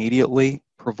and immediately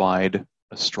provide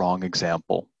a strong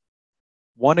example.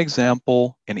 One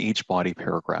example in each body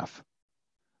paragraph.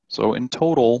 So in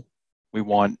total, we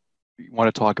want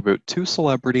to talk about 2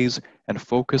 celebrities and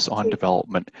focus on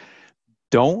development.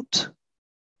 Don't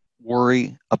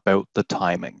worry about the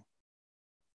timing,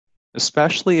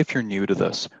 especially if you're new to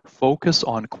this. Focus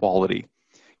on quality,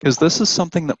 because this is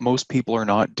something that most people are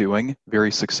not doing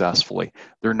very successfully.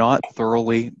 They're not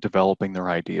thoroughly developing their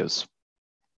ideas.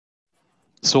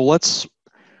 So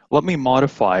let me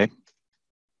modify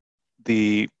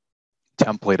the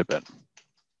template a bit.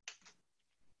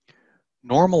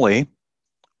 Normally,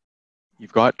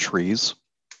 you've got trees: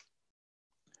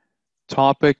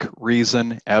 topic,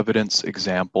 reason, evidence,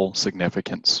 example,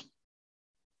 significance.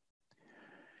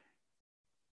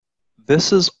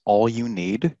 This is all you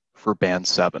need for Band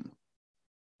 7.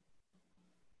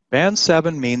 Band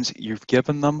 7 means you've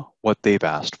given them what they've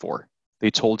asked for.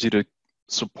 They told you to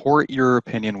support your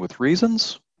opinion with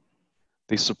reasons.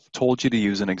 They told you to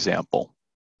use an example.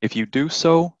 If you do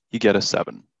so, you get a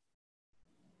 7.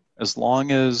 As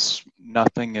long as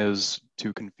nothing is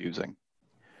too confusing.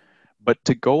 But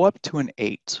to go up to an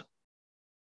 8,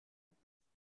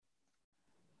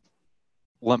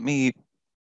 let me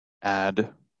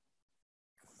add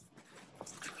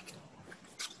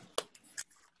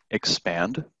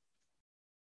expand.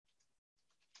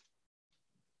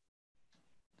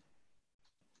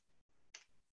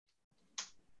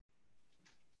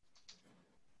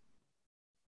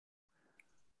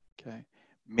 Okay,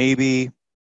 maybe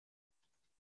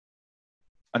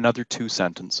another 2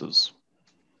 sentences,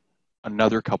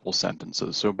 another couple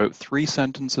sentences. So about 3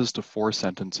 sentences to 4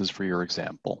 sentences for your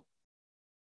example.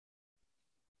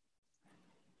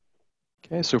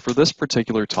 Okay, so for this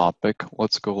particular topic,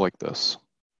 let's go like this.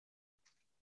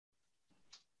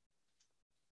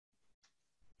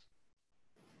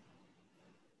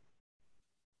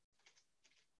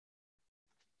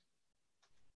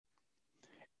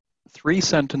 Three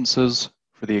sentences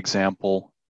for the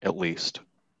example, at least.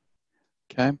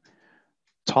 Okay.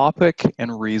 Topic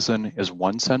and reason is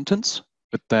 1 sentence,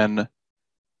 but then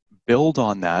build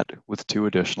on that with 2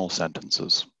 additional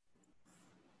sentences.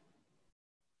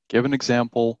 Give an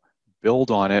example,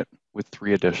 build on it with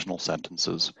 3 additional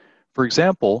sentences. For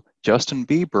example, Justin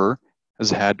Bieber has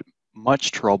had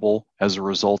much trouble as a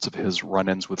result of his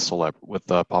run-ins with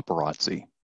paparazzi.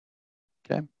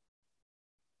 Okay.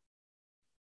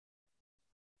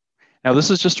 Now,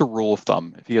 this is just a rule of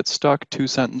thumb. If you get stuck, 2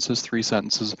 sentences, 3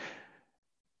 sentences.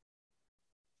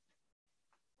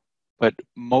 But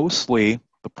mostly,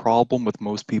 the problem with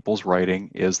most people's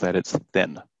writing is that it's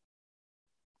thin.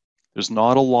 There's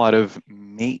not a lot of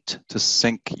meat to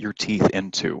sink your teeth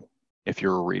into if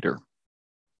you're a reader.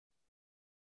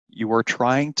 You are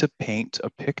trying to paint a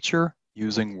picture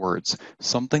using words,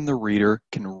 something the reader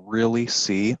can really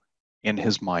see in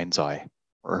his mind's eye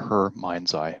or her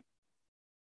mind's eye.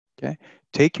 Okay,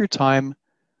 take your time,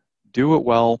 do it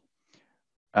well.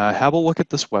 Have a look at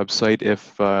this website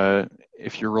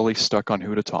if you're really stuck on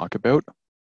who to talk about.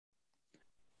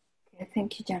 Okay,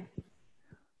 thank you, John.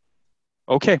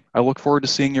 Okay, I look forward to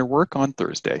seeing your work on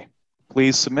Thursday.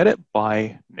 Please submit it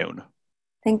by noon.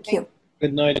 Thank you.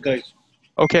 Good night, guys.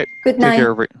 Okay, Good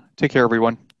night. Take care,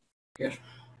 everyone. Okay.